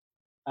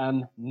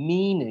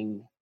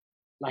 meaning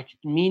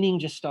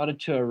just started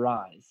to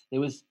arise. It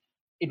was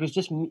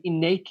just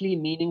innately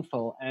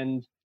meaningful.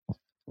 And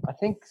I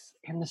think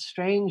in a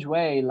strange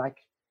way, like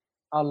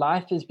our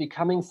life is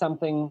becoming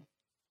something,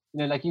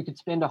 like you could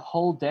spend a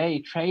whole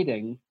day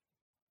trading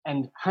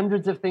and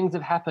hundreds of things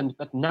have happened,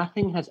 but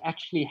nothing has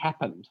actually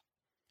happened,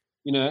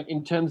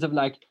 in terms of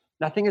like,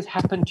 nothing has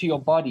happened to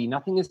your body,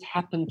 nothing has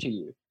happened to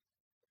you.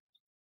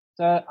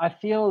 So I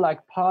feel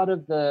like part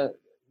of the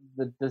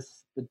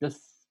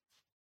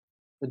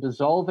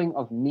dissolving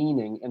of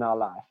meaning in our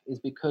life is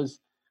because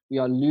we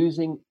are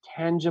losing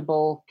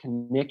tangible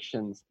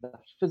connections. The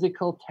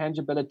physical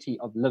tangibility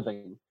of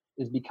living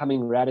is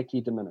becoming radically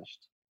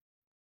diminished.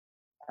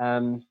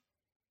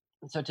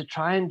 So to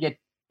try and get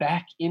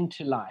back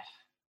into life,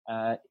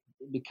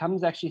 it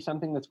becomes actually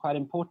something that's quite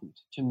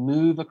important. To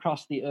move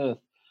across the earth,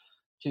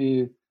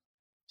 to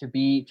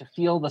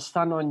feel the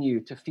sun on you,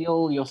 to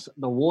feel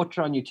the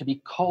water on you, to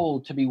be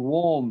cold, to be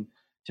warm,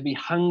 to be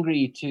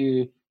hungry,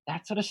 to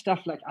that sort of stuff.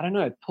 Like, I don't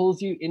know, it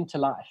pulls you into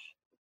life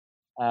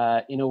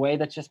in a way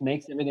that just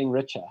makes everything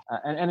richer.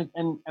 And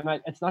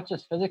it's not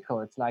just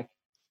physical. It's like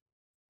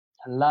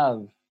to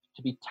love,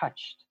 to be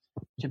touched,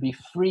 to be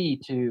free,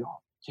 to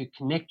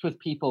connect with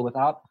people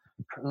without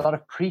a lot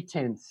of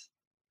pretense.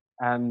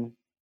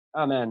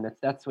 Oh man,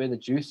 that's where the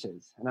juice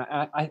is. And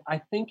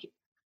I think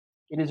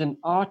it is an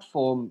art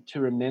form to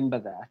remember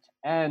that.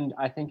 And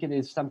I think it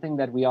is something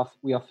that we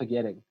are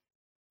forgetting.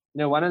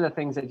 One of the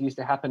things that used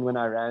to happen when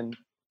I ran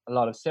a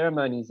lot of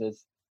ceremonies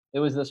is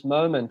there was this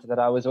moment that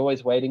I was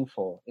always waiting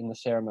for in the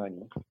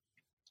ceremony.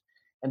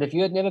 And if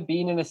you had never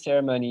been in a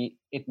ceremony,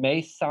 it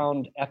may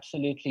sound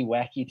absolutely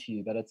wacky to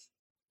you, but it's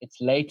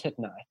late at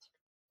night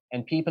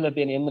and people have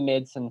been in the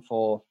medicine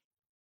for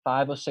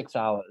 5 or 6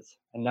 hours,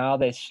 and now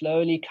they're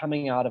slowly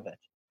coming out of it.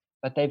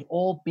 But they've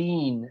all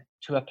been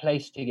to a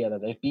place together.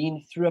 They've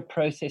been through a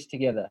process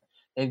together.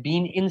 They've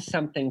been in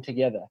something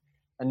together.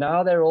 And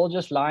now they're all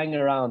just lying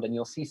around, and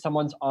you'll see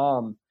someone's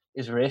arm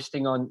is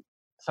resting on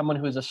someone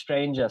who was a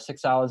stranger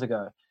 6 hours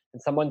ago,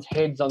 and someone's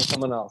head's on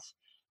someone else.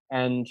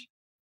 And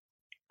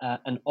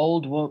an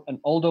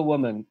older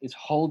woman is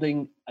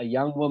holding a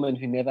young woman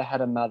who never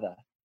had a mother,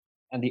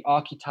 and the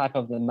archetype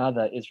of the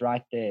mother is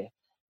right there,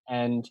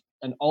 and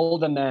an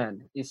older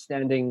man is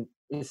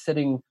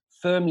sitting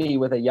firmly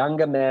with a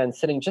younger man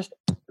sitting just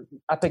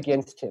up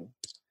against him.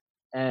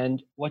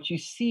 And what you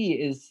see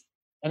is,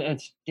 and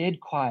it's dead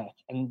quiet,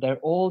 and they're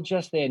all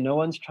just there. No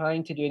one's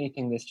trying to do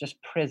anything. There's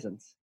just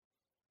presence.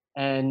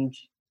 And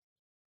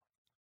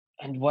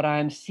what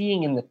I'm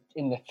seeing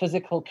in the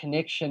physical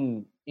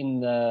connection,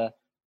 in the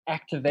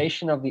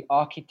activation of the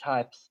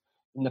archetypes,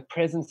 in the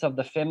presence of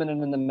the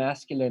feminine and the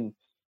masculine,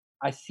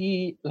 I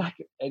see, like,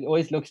 it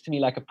always looks to me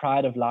like a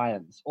pride of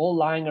lions, all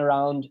lying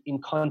around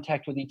in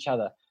contact with each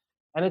other.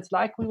 And it's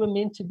like we were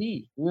meant to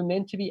be. We were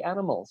meant to be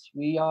animals.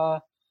 We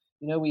are,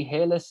 we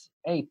hairless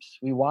apes.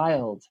 We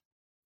wild.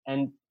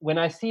 And when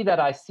I see that,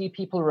 I see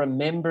people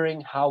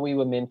remembering how we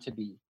were meant to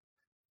be.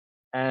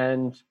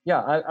 And yeah,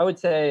 I would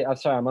say, I'm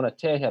sorry, I'm on a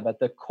tear here, but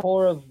the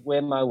core of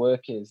where my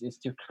work is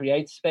to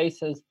create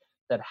spaces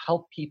that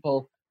help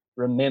people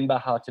remember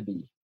how to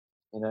be.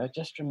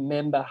 Just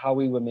remember how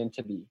we were meant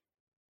to be.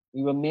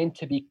 We were meant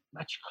to be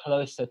much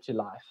closer to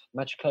life,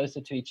 much closer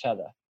to each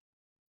other.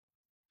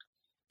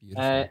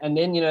 And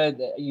then,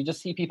 you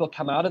just see people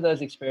come out of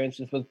those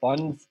experiences with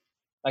bonds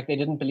like they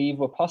didn't believe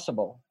were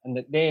possible. And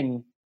that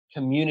then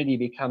community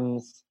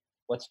becomes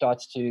what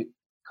starts to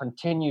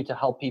continue to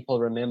help people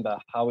remember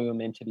how we were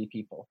meant to be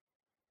people.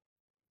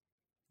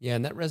 Yeah,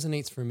 and that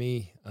resonates for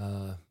me,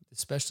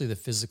 especially the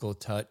physical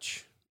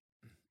touch.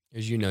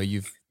 As you know,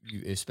 you've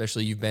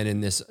been in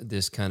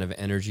this kind of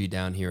energy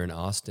down here in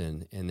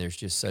Austin, and there's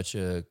just such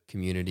a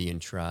community and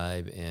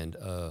tribe and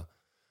a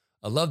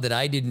love that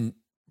I didn't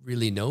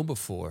really know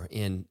before.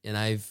 And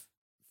I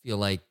feel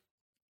like,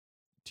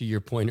 to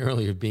your point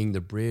earlier, being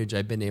the bridge,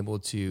 I've been able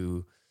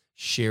to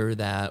share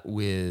that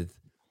with,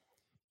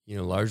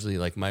 largely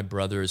like my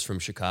brothers from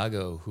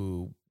Chicago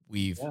who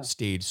we've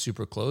stayed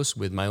super close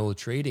with, my old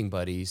trading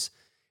buddies.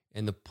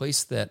 And the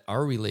place that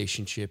our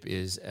relationship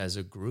is as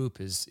a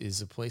group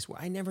is a place where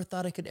I never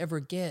thought I could ever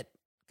get,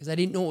 because I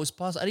didn't know it was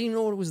possible. I didn't even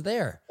know it was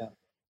there. Yeah.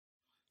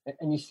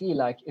 And you see,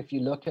 like, if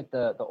you look at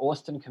the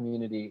Austin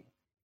community,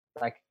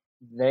 like,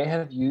 they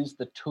have used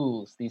the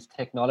tools, these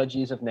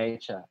technologies of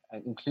nature,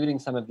 including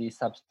some of these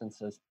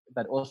substances,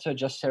 but also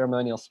just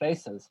ceremonial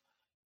spaces.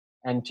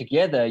 And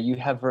together you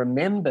have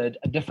remembered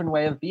a different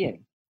way of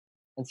being.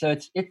 And so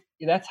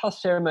that's how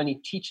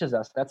ceremony teaches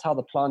us. That's how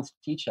the plants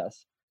teach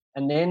us.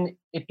 And then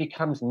it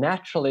becomes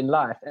natural in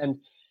life. And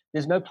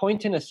there's no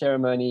point in a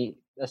ceremony.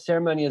 A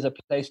ceremony is a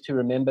place to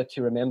remember.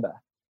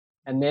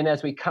 And then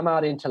as we come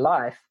out into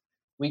life,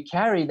 we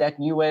carry that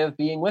new way of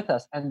being with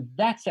us. And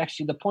that's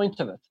actually the point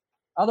of it.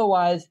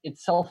 Otherwise,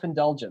 it's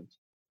self-indulgent.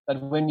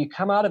 But when you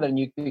come out of it and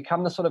you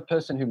become the sort of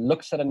person who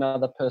looks at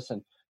another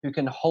person, who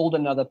can hold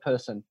another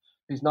person,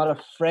 who's not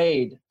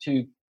afraid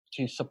to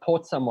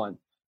support someone,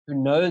 who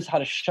knows how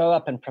to show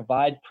up and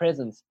provide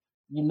presence,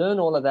 you learn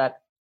all of that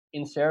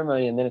in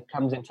ceremony, and then it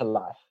comes into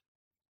life.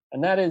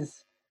 And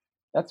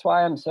that's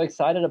why I'm so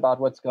excited about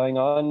what's going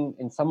on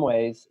in some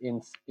ways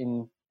in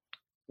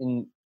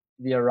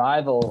the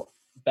arrival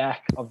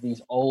back of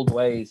these old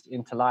ways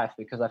into life,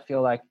 because I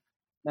feel like,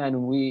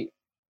 man,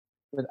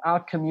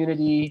 without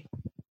community,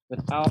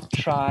 without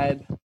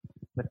tribe,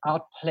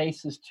 without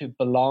places to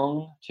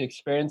belong, to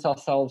experience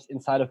ourselves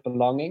inside of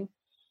belonging,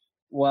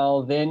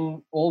 well,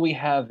 then all we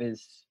have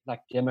is like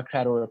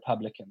Democrat or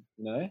Republican.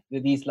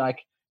 These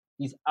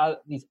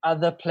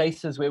other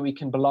places where we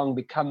can belong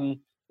become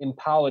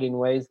empowered in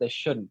ways they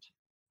shouldn't.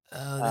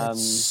 Oh,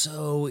 that's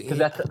because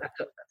that's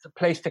a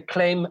place to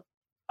claim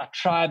a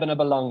tribe and a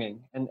belonging,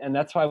 and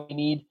that's why we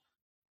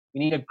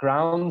need a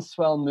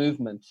groundswell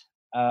movement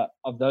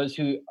of those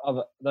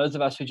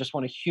of us who just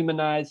want to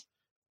humanize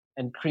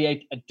and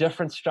create a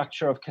different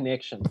structure of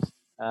connections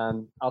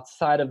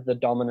outside of the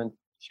dominant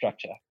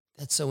structure.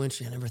 That's so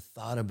interesting. I never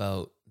thought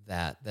about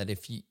that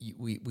if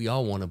we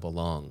all want to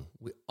belong.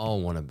 We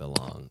all want to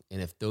belong.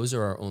 And if those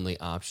are our only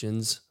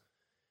options,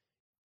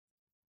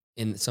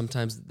 and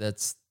sometimes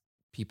that's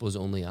people's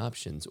only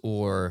options,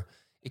 or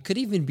it could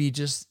even be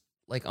just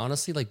like,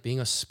 honestly, like being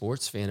a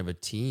sports fan of a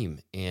team.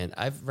 And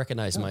I've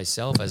recognized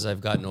myself as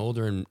I've gotten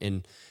older,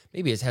 and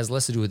maybe it has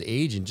less to do with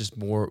age and just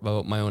more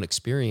about my own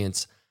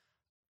experience.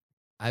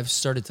 I've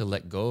started to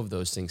let go of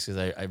those things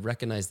because I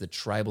recognize the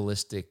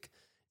tribalistic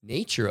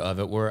nature of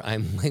it, where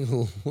I'm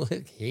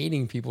like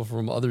hating people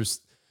from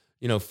others,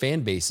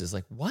 fan bases.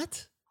 Like,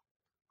 what?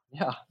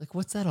 Yeah. Like,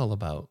 what's that all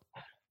about?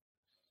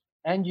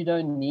 And you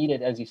don't need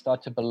it as you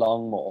start to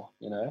belong more,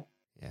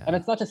 Yeah. And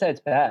it's not to say it's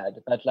bad,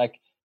 but like,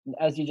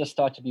 as you just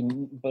start to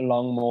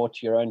belong more to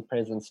your own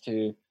presence,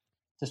 to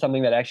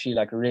something that actually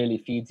like really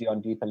feeds you on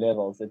deeper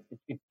levels,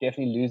 it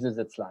definitely loses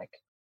its like.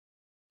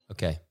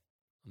 Okay.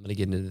 I'm going to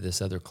get into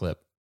this other clip.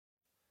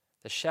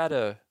 The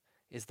shadow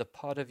is the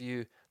part of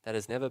you that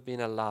has never been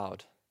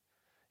allowed.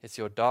 It's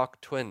your dark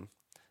twin,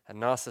 a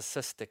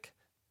narcissistic,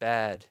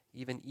 bad,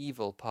 even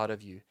evil part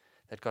of you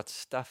that got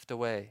stuffed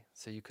away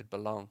so you could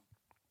belong.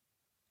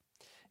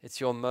 It's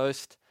your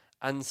most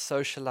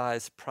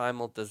unsocialized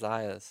primal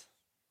desires.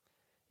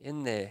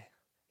 in there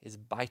is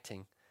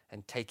biting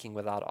and taking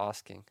without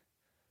asking.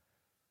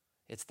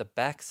 It's the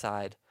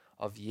backside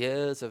of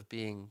years of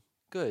being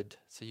good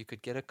so you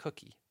could get a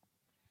cookie.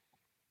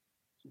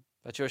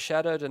 But your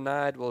shadow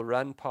denied will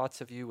run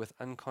parts of you with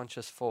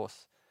unconscious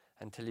force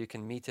until you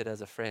can meet it as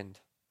a friend.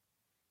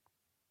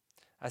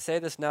 I say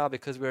this now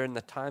because we're in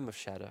the time of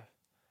shadow,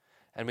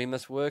 and we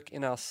must work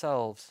in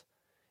ourselves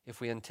if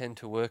we intend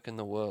to work in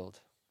the world.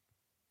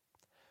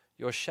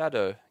 Your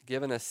shadow,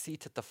 given a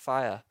seat at the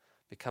fire,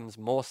 becomes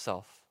more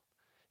self.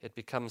 It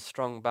becomes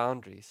strong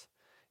boundaries.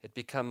 It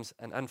becomes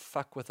an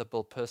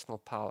unfuckwithable personal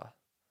power.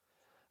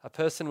 A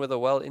person with a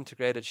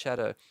well-integrated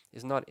shadow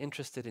is not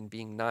interested in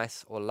being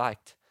nice or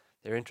liked.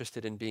 They're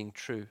interested in being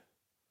true.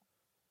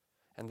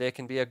 And there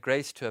can be a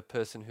grace to a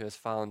person who has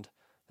found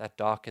that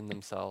dark in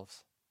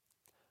themselves.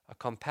 A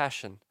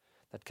compassion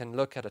that can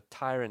look at a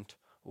tyrant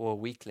or a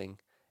weakling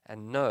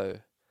and know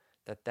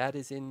that that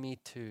is in me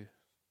too.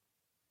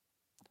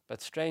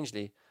 But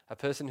strangely, a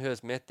person who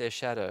has met their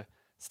shadow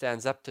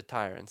stands up to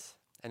tyrants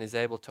and is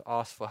able to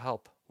ask for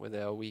help where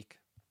they are weak.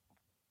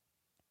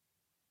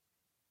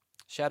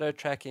 Shadow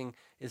tracking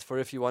is for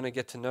if you want to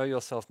get to know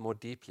yourself more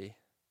deeply.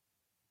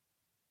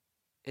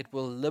 It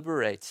will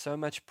liberate so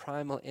much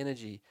primal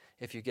energy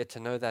if you get to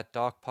know that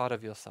dark part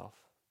of yourself.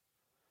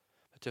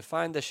 But to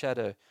find the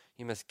shadow,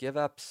 you must give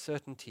up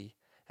certainty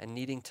and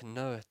needing to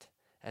know it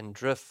and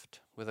drift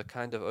with a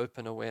kind of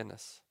open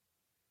awareness.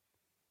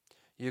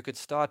 You could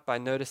start by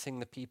noticing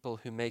the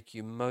people who make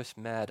you most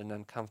mad and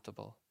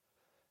uncomfortable.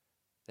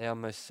 They are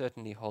most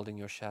certainly holding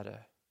your shadow.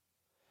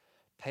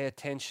 Pay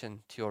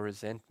attention to your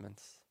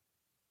resentments.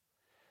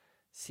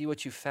 See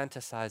what you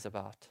fantasize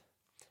about,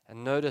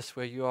 and notice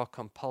where you are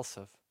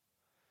compulsive.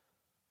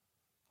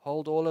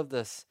 Hold all of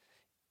this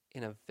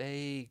in a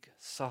vague,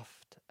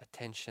 soft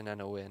attention and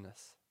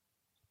awareness.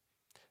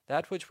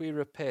 That which we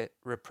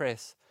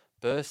repress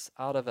bursts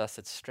out of us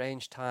at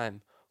strange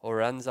time or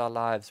runs our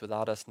lives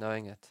without us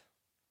knowing it.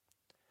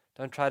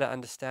 Don't try to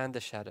understand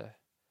the shadow.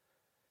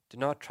 Do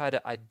not try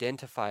to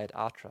identify it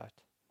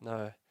outright.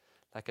 No,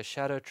 like a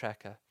shadow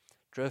tracker,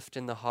 drift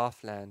in the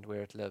halfland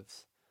where it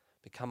lives.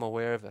 Become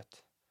aware of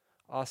it.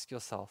 Ask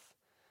yourself,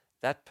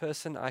 that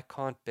person I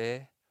can't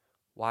bear,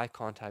 why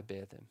can't I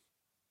bear them?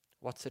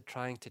 What's it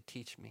trying to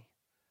teach me?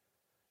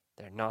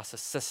 They're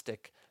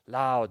narcissistic,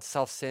 loud,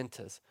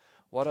 self-centered.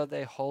 What are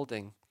they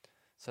holding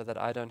so that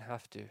I don't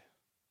have to?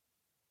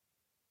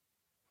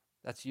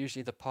 That's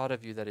usually the part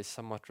of you that is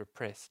somewhat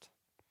repressed.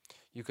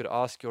 You could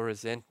ask your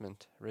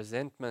resentment,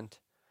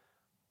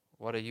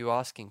 what are you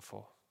asking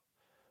for?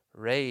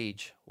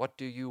 Rage, what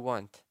do you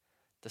want?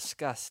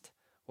 Disgust,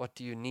 what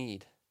do you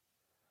need?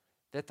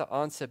 Let the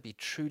answer be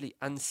truly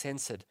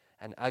uncensored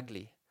and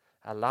ugly.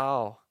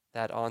 Allow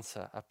that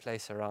answer a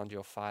place around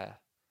your fire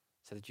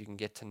so that you can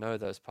get to know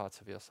those parts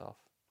of yourself.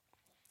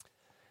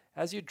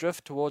 As you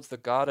drift towards the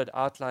guarded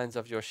outlines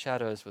of your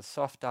shadows with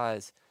soft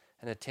eyes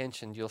and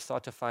attention, you'll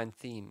start to find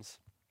themes.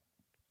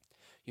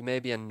 You may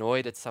be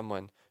annoyed at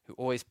someone who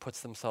always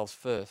puts themselves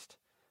first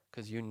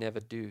because you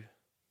never do,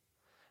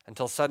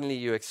 until suddenly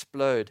you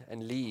explode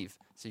and leave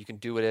so you can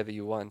do whatever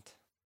you want.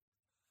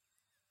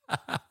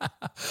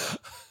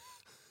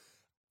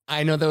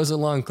 I know that was a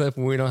long clip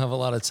and we don't have a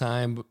lot of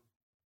time,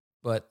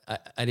 but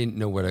I didn't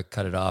know where to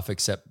cut it off,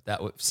 except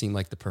that would seem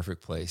like the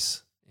perfect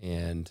place.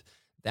 And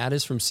that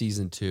is from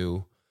season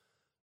 2.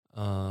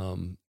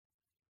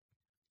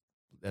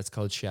 That's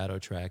called Shadow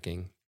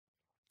Tracking.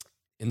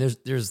 And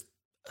there's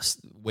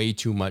way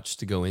too much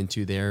to go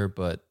into there,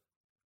 but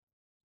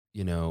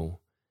you know,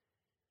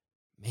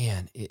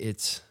 man,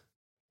 it's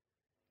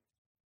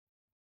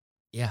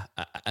yeah,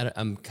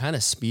 I'm kind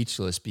of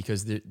speechless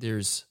because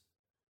there's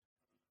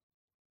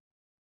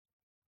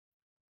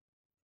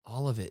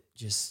all of it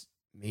just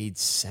made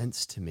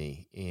sense to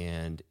me.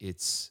 And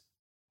it's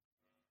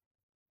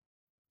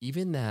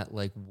even that,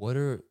 like, what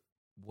are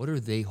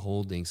they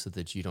holding so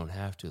that you don't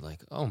have to,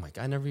 like, oh my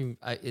God,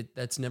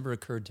 that's never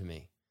occurred to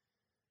me.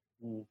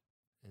 Mm.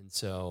 And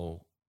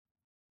so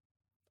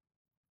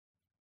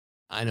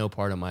I know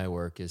part of my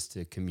work is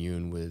to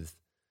commune with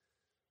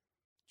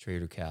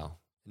Trader Cal,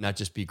 not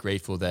just be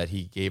grateful that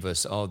he gave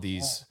us all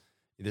this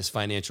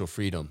financial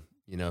freedom,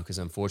 you know, because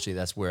unfortunately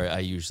that's where I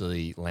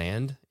usually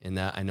land. And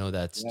that I know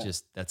that's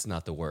that's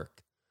not the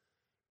work.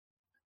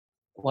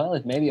 Well,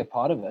 it may be a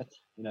part of it,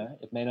 you know,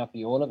 it may not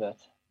be all of it,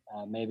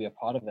 maybe a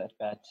part of it,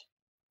 but,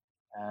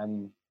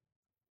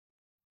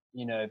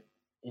 you know,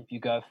 if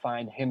you go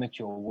find him at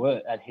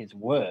at his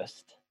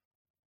worst,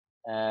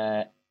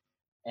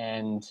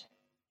 and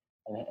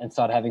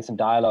start having some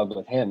dialogue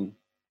with him,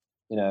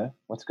 you know,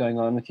 what's going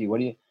on with you? What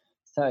do you,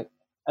 so,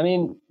 I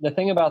mean, the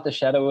thing about the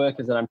shadow work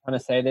is that I'm trying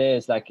to say there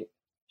is like,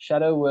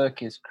 shadow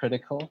work is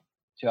critical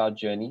to our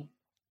journey.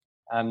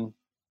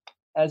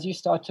 As you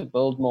start to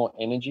build more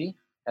energy,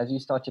 as you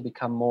start to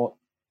become more,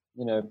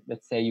 you know,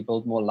 let's say you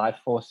build more life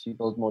force, you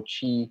build more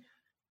chi,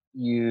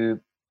 you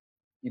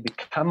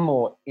become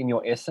more in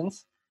your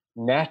essence,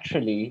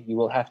 naturally you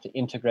will have to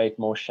integrate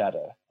more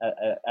shadow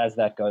as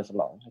that goes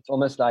along. It's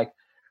almost like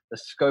the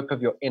scope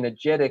of your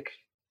energetic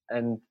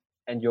and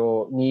and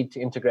your need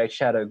to integrate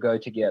shadow go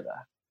together.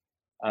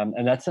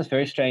 And that's a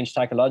very strange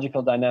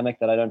psychological dynamic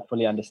that I don't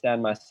fully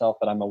understand myself,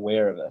 but I'm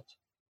aware of it.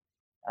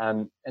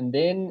 And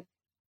then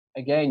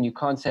again, you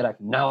can't say like,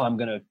 now I'm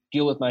going to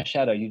deal with my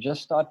shadow. You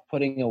just start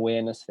putting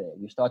awareness there.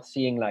 You start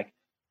seeing like,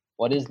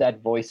 what is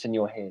that voice in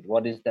your head?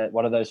 What is that?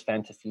 What are those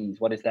fantasies?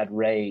 What is that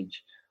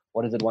rage?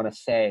 What does it want to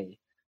say?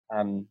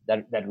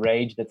 That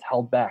rage that's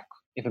held back.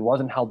 If it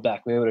wasn't held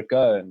back, where would it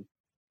go? And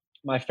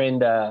my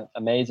friend,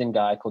 amazing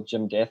guy called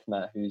Jim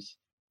Deathmer, who's a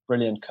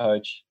brilliant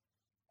coach,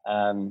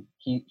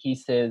 he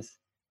says,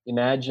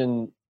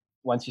 imagine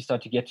once you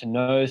start to get to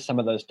know some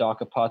of those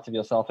darker parts of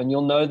yourself, and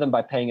you'll know them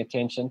by paying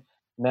attention.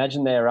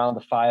 Imagine they're around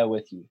the fire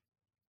with you,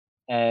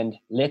 and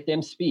let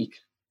them speak.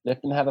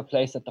 Let them have a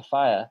place at the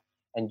fire,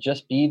 and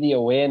just be the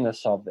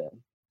awareness of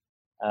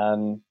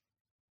them.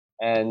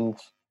 And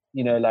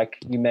like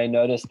you may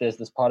notice, there's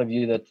this part of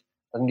you that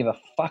doesn't give a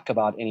fuck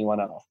about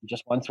anyone else. It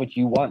just wants what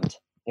you want.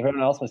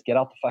 Everyone else must get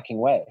out the fucking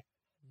way.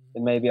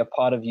 There may be a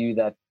part of you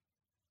that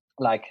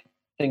like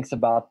thinks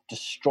about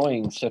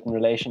destroying certain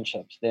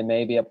relationships. There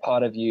may be a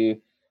part of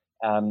you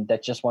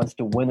that just wants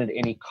to win at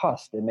any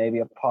cost. There may be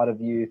a part of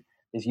you,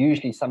 there's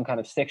usually some kind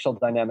of sexual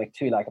dynamic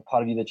too, like a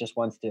part of you that just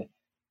wants to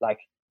like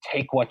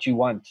take what you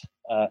want.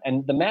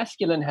 And the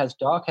masculine has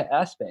darker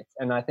aspects.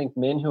 And I think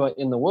men who are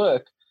in the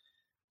work,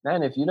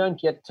 man, if you don't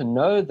get to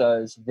know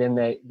those, then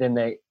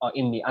they are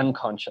in the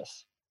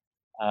unconscious.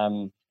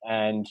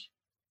 And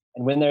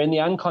when they're in the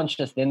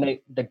unconscious, then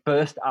they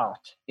burst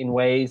out in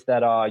ways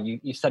that are,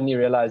 you suddenly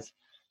realize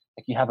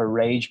like you have a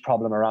rage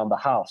problem around the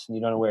house and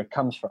you don't know where it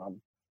comes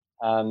from.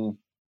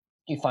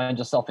 You find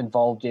yourself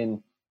involved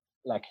in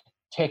like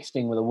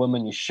texting with a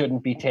woman you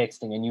shouldn't be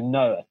texting, and you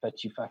know it,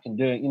 but you fucking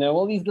do it.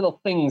 All these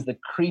little things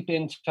that creep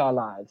into our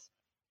lives,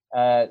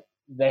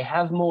 they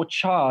have more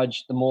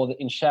charge the more that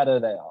in shadow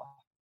they are.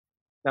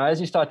 Now, as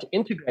you start to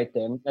integrate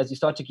them, as you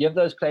start to give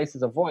those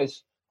places a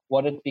voice,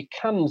 what it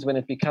becomes when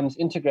it becomes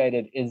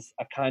integrated is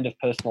a kind of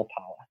personal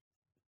power.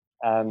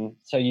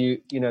 So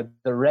the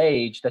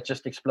rage that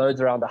just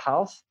explodes around the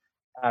house,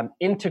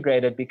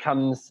 integrated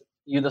becomes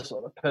you the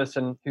sort of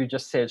person who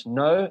just says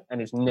no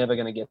and is never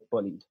going to get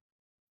bullied.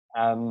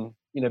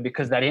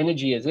 Because that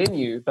energy is in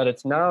you, but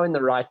it's now in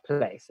the right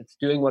place. It's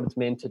doing what it's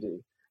meant to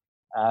do.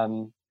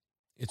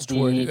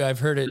 I've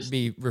heard it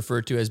be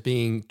referred to as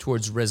being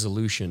towards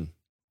resolution.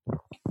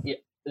 Yeah,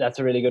 that's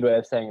a really good way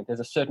of saying it. There's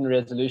a certain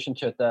resolution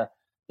to it.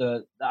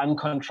 The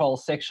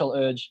uncontrolled sexual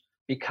urge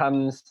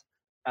becomes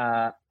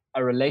a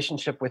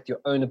relationship with your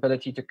own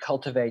ability to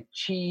cultivate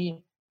chi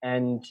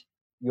and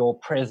your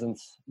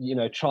presence,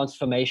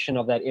 transformation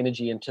of that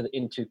energy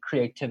into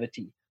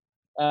creativity.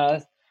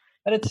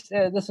 But these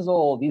are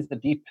the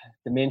deep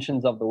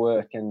dimensions of the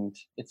work, and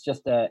it's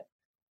just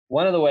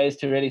one of the ways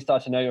to really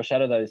start to know your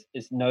shadow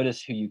is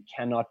notice who you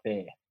cannot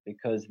bear,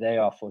 because they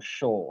are for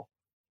sure.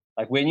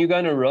 Like when you go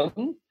in a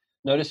room,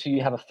 notice who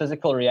you have a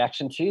physical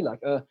reaction to, like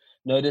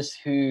notice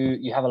who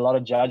you have a lot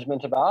of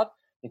judgment about,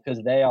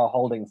 because they are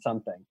holding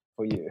something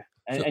for you.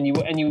 And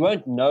you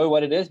won't know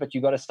what it is, but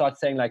you got to start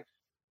saying like,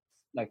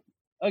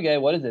 okay,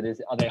 what is it?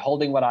 Are they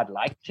holding what I'd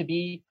like to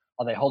be?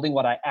 Are they holding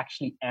what I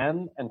actually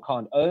am and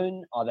can't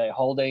own? Are they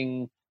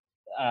holding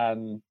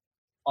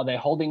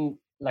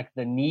like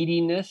the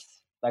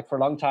neediness? Like for a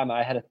long time,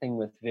 I had a thing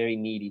with very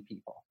needy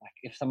people. Like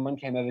if someone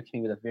came over to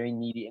me with a very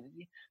needy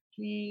energy,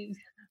 please,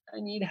 I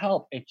need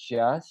help.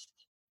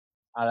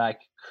 I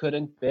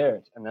couldn't bear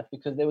it. And that's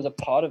because there was a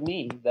part of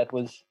me that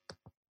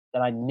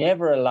I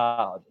never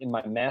allowed in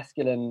my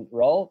masculine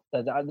role,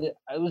 that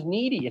I was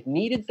needy. It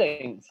needed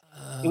things.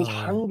 It was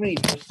hungry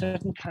for a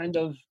certain kind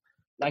of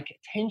like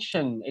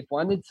attention. It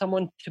wanted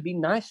someone to be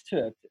nice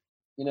to it.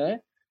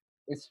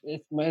 It's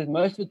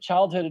most of its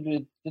childhood,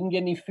 it didn't get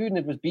any food and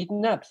it was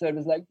beaten up. So it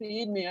was like,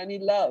 feed me, I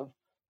need love.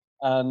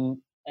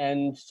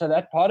 And so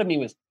that part of me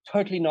was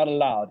totally not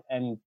allowed.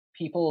 And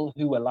people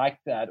who were like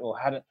that or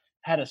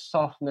had a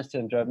softness to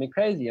them drove me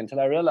crazy,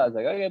 until I realized,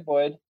 like, okay,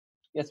 Boyd,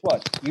 guess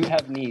what? You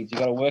have needs. You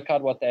got to work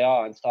out what they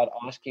are and start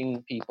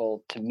asking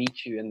people to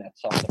meet you in that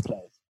softer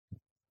place.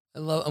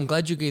 I'm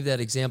glad you gave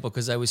that example,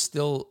 because I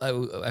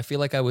feel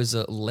like I was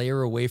a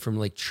layer away from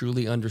like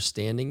truly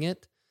understanding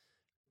it.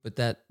 But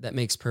that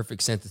makes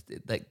perfect sense.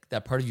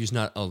 That part of you is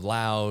not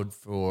allowed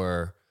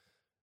for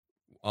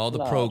all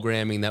the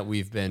programming that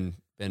we've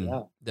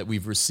that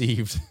we've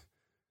received.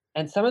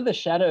 And some of the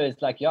shadow is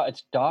like,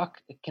 it's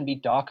dark. It can be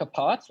darker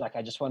parts. Like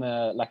I just want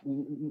to, like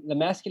the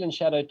masculine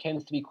shadow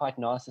tends to be quite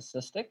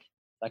narcissistic.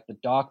 Like the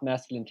dark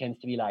masculine tends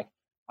to be like,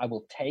 I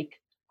will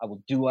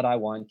do what I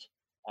want.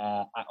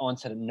 I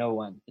answer to no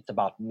one. It's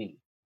about me.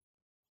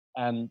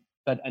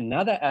 But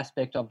another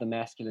aspect of the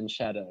masculine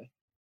shadow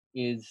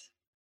is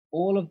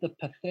all of the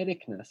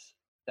patheticness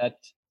that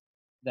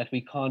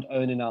we can't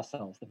own in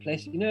ourselves. The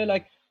place,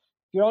 like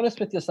if you're honest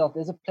with yourself,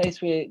 there's a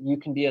place where you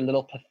can be a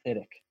little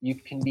pathetic. You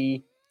can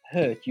be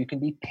hurt. You can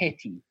be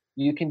petty.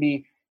 You can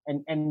be,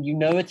 and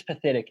it's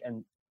pathetic,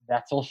 and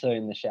that's also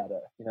in the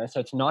shadow. So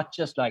it's not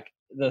just like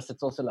this.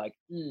 It's also like,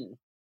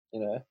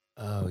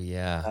 Oh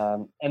yeah.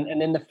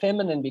 And then the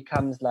feminine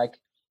becomes like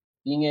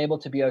being able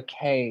to be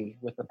okay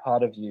with the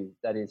part of you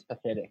that is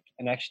pathetic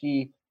and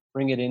actually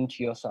bring it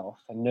into yourself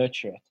and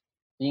nurture it.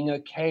 Being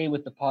okay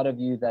with the part of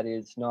you that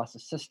is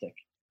narcissistic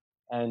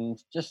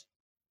and just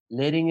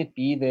letting it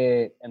be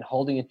there and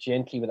holding it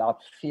gently without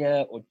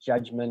fear or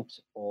judgment,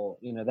 or,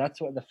 that's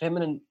what the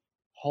feminine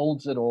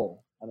holds it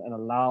all and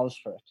allows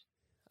for it.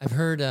 I've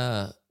heard,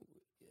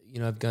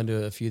 I've gone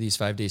to a few of these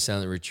 5-day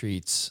silent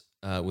retreats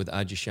with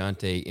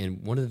Adyashanti,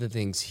 and one of the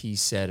things he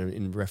said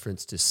in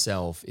reference to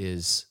self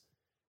is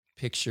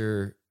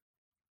picture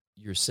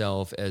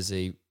yourself as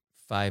a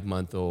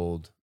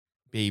 5-month-old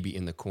baby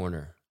in the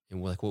corner.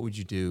 And we're like, what would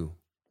you do?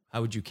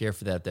 How would you care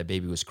for that if that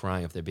baby was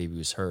crying, if that baby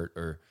was hurt?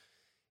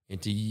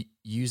 And to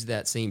use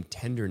that same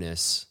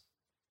tenderness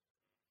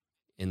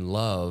and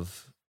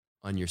love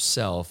on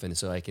yourself. And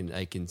so I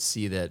can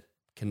see that,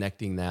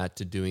 connecting that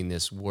to doing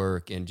this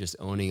work and just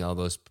owning all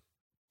those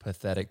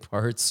pathetic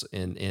parts.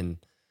 And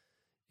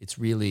it's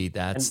really,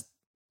 that's.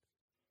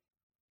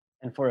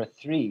 And for a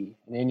 3,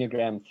 an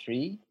Enneagram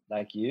 3,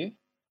 like you,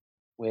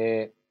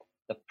 where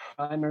the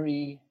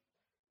primary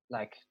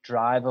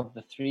drive of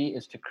the 3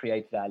 is to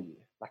create value.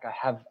 Like I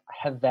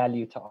have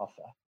value to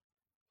offer,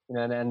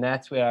 and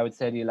that's where I would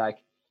say to you,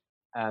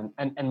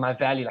 and my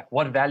value,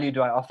 what value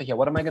do I offer here?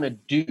 What am I going to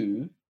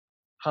do?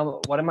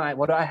 What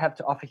do I have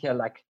to offer here?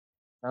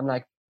 I'm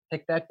like,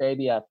 pick that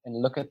baby up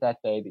and look at that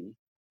baby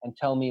and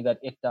tell me that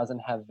it doesn't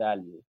have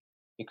value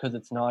because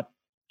it's not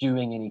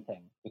doing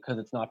anything, because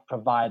it's not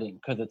providing,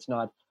 because it's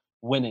not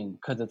winning,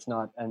 because it's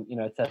not, and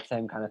it's that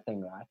same kind of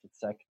thing, right?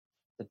 It's like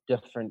a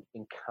different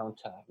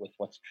encounter with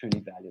what's truly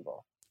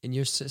valuable. And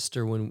your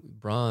sister,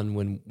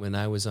 when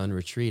I was on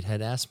retreat,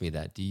 had asked me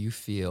that. Do you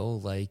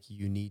feel like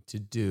you need to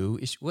do?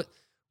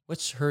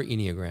 What's her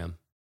Enneagram?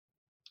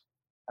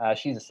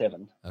 She's a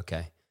 7.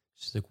 Okay.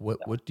 She's like,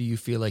 what do you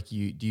feel like do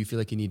you feel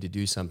like you need to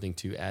do something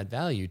to add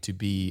value, to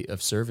be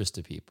of service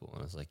to people?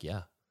 And I was like,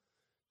 yeah.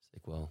 It's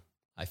like, well,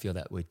 I feel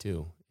that way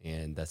too.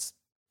 And that's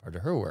part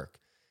of her work.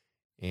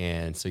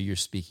 And so you're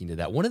speaking to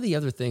that. One of the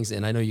other things,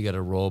 and I know you got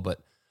to roll, but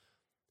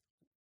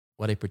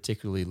what I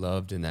particularly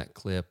loved in that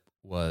clip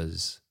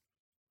was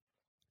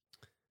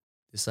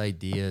this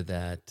idea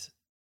that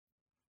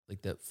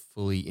that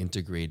fully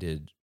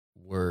integrated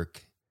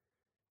work,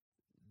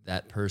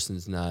 that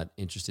person's not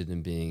interested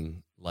in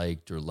being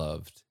liked or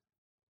loved.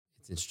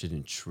 It's interested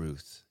in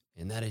truth.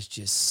 And that is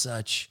just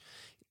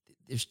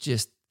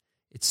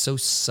it's so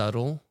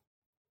subtle,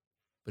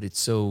 but it's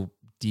so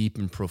deep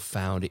and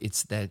profound. I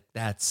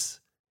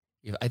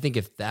think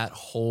if that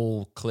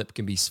whole clip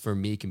can be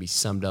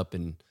summed up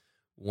in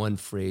one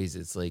phrase,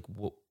 it's like,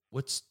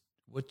 what's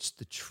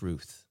the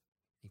truth?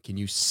 Can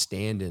you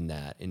stand in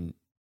that? And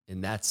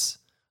that's,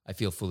 I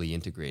feel, fully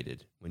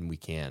integrated when we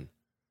can.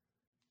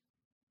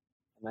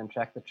 And then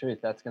track the truth.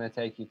 That's going to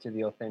take you to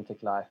the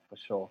authentic life for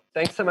sure.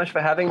 Thanks so much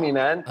for having me,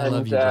 man. I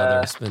love you,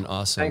 brother. It's been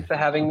awesome. Thanks for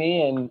having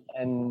me,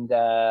 and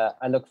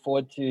I look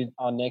forward to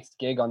our next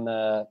gig on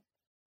the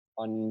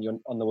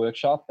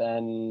workshop.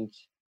 And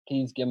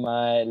please give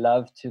my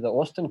love to the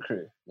Austin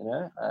crew.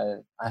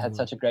 I had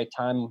such a great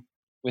time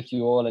with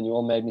you all, and you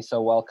all made me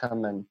so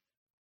welcome, and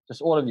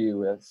just all of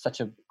you,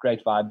 such a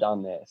great vibe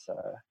down there. So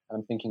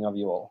I'm thinking of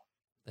you all.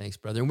 Thanks,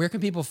 brother. And where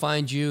can people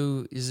find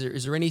you? Is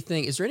there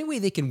any way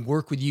they can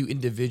work with you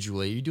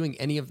individually? Are you doing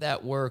any of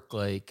that work?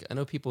 I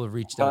know people have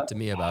reached out to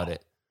me about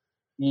it.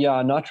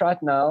 Yeah, not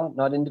right now,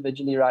 not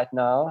individually right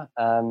now.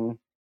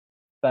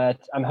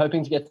 But I'm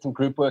hoping to get some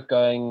group work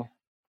going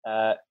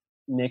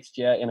next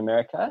year in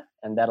America,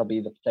 and that'll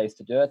be the place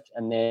to do it.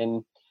 And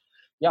then,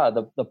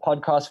 the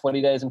podcast,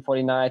 40 Days and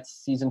 40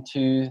 Nights, Season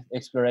 2,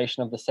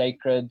 Exploration of the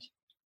Sacred,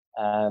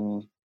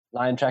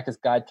 Lion Tracker's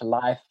Guide to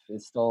Life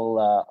is still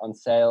on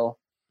sale.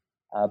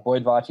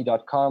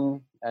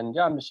 BoydVarty.com. And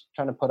I'm just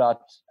trying to put out,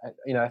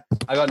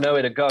 I got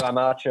nowhere to go. I'm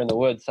out here in the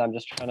woods. So I'm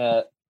just trying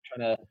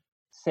to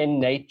send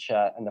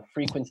nature and the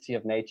frequency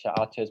of nature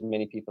out to as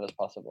many people as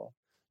possible.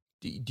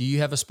 Do you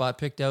have a spot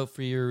picked out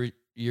for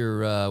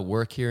your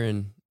work here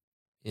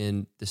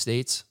in the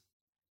States?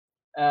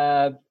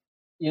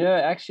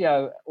 Actually,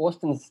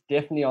 Austin's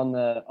definitely on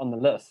the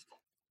list.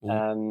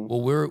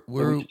 Well, we're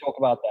we should talk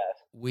about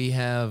that. We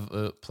have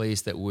a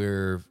place that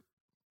we're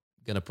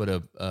gonna put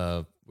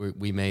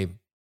we may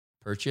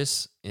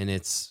purchase, and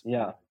it's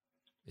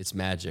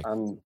magic.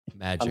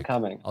 Magic. I'm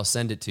coming. I'll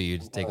send it to you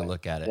to take a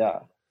look at it. Yeah.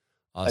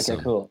 Awesome.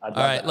 Okay, cool. All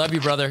right. Love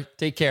you, brother.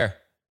 Take care.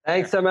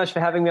 Thanks so much for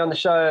having me on the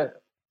show.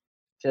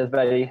 Cheers,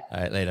 buddy.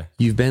 All right, later.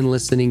 You've been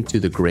listening to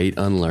The Great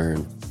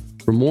Unlearn.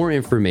 For more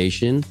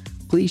information,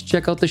 please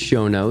check out the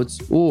show notes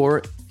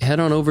or head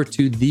on over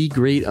to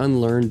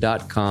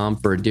thegreatunlearn.com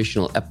for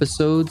additional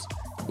episodes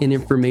and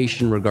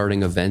information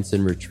regarding events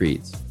and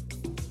retreats.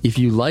 If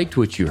you liked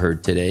what you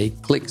heard today,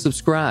 click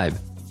subscribe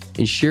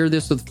and share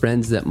this with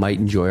friends that might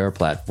enjoy our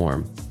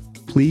platform.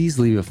 Please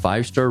leave a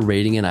 5-star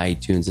rating in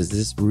iTunes, as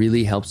this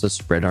really helps us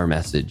spread our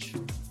message.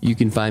 You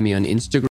can find me on Instagram